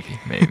may.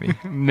 Maybe.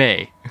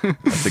 May.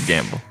 That's a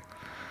gamble.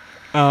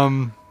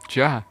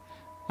 Yeah.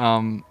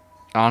 I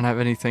don't have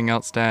anything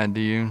else to add, do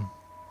you?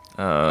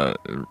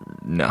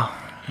 No.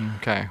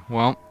 Okay.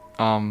 Well,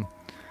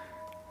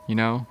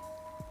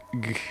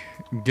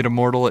 get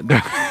immortal at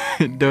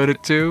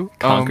Dota 2.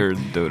 Conquer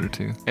Dota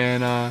 2.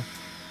 And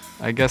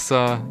I guess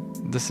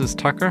this is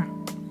Tucker.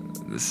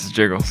 This is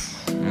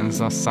Jiggles. And this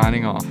is us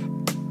signing off.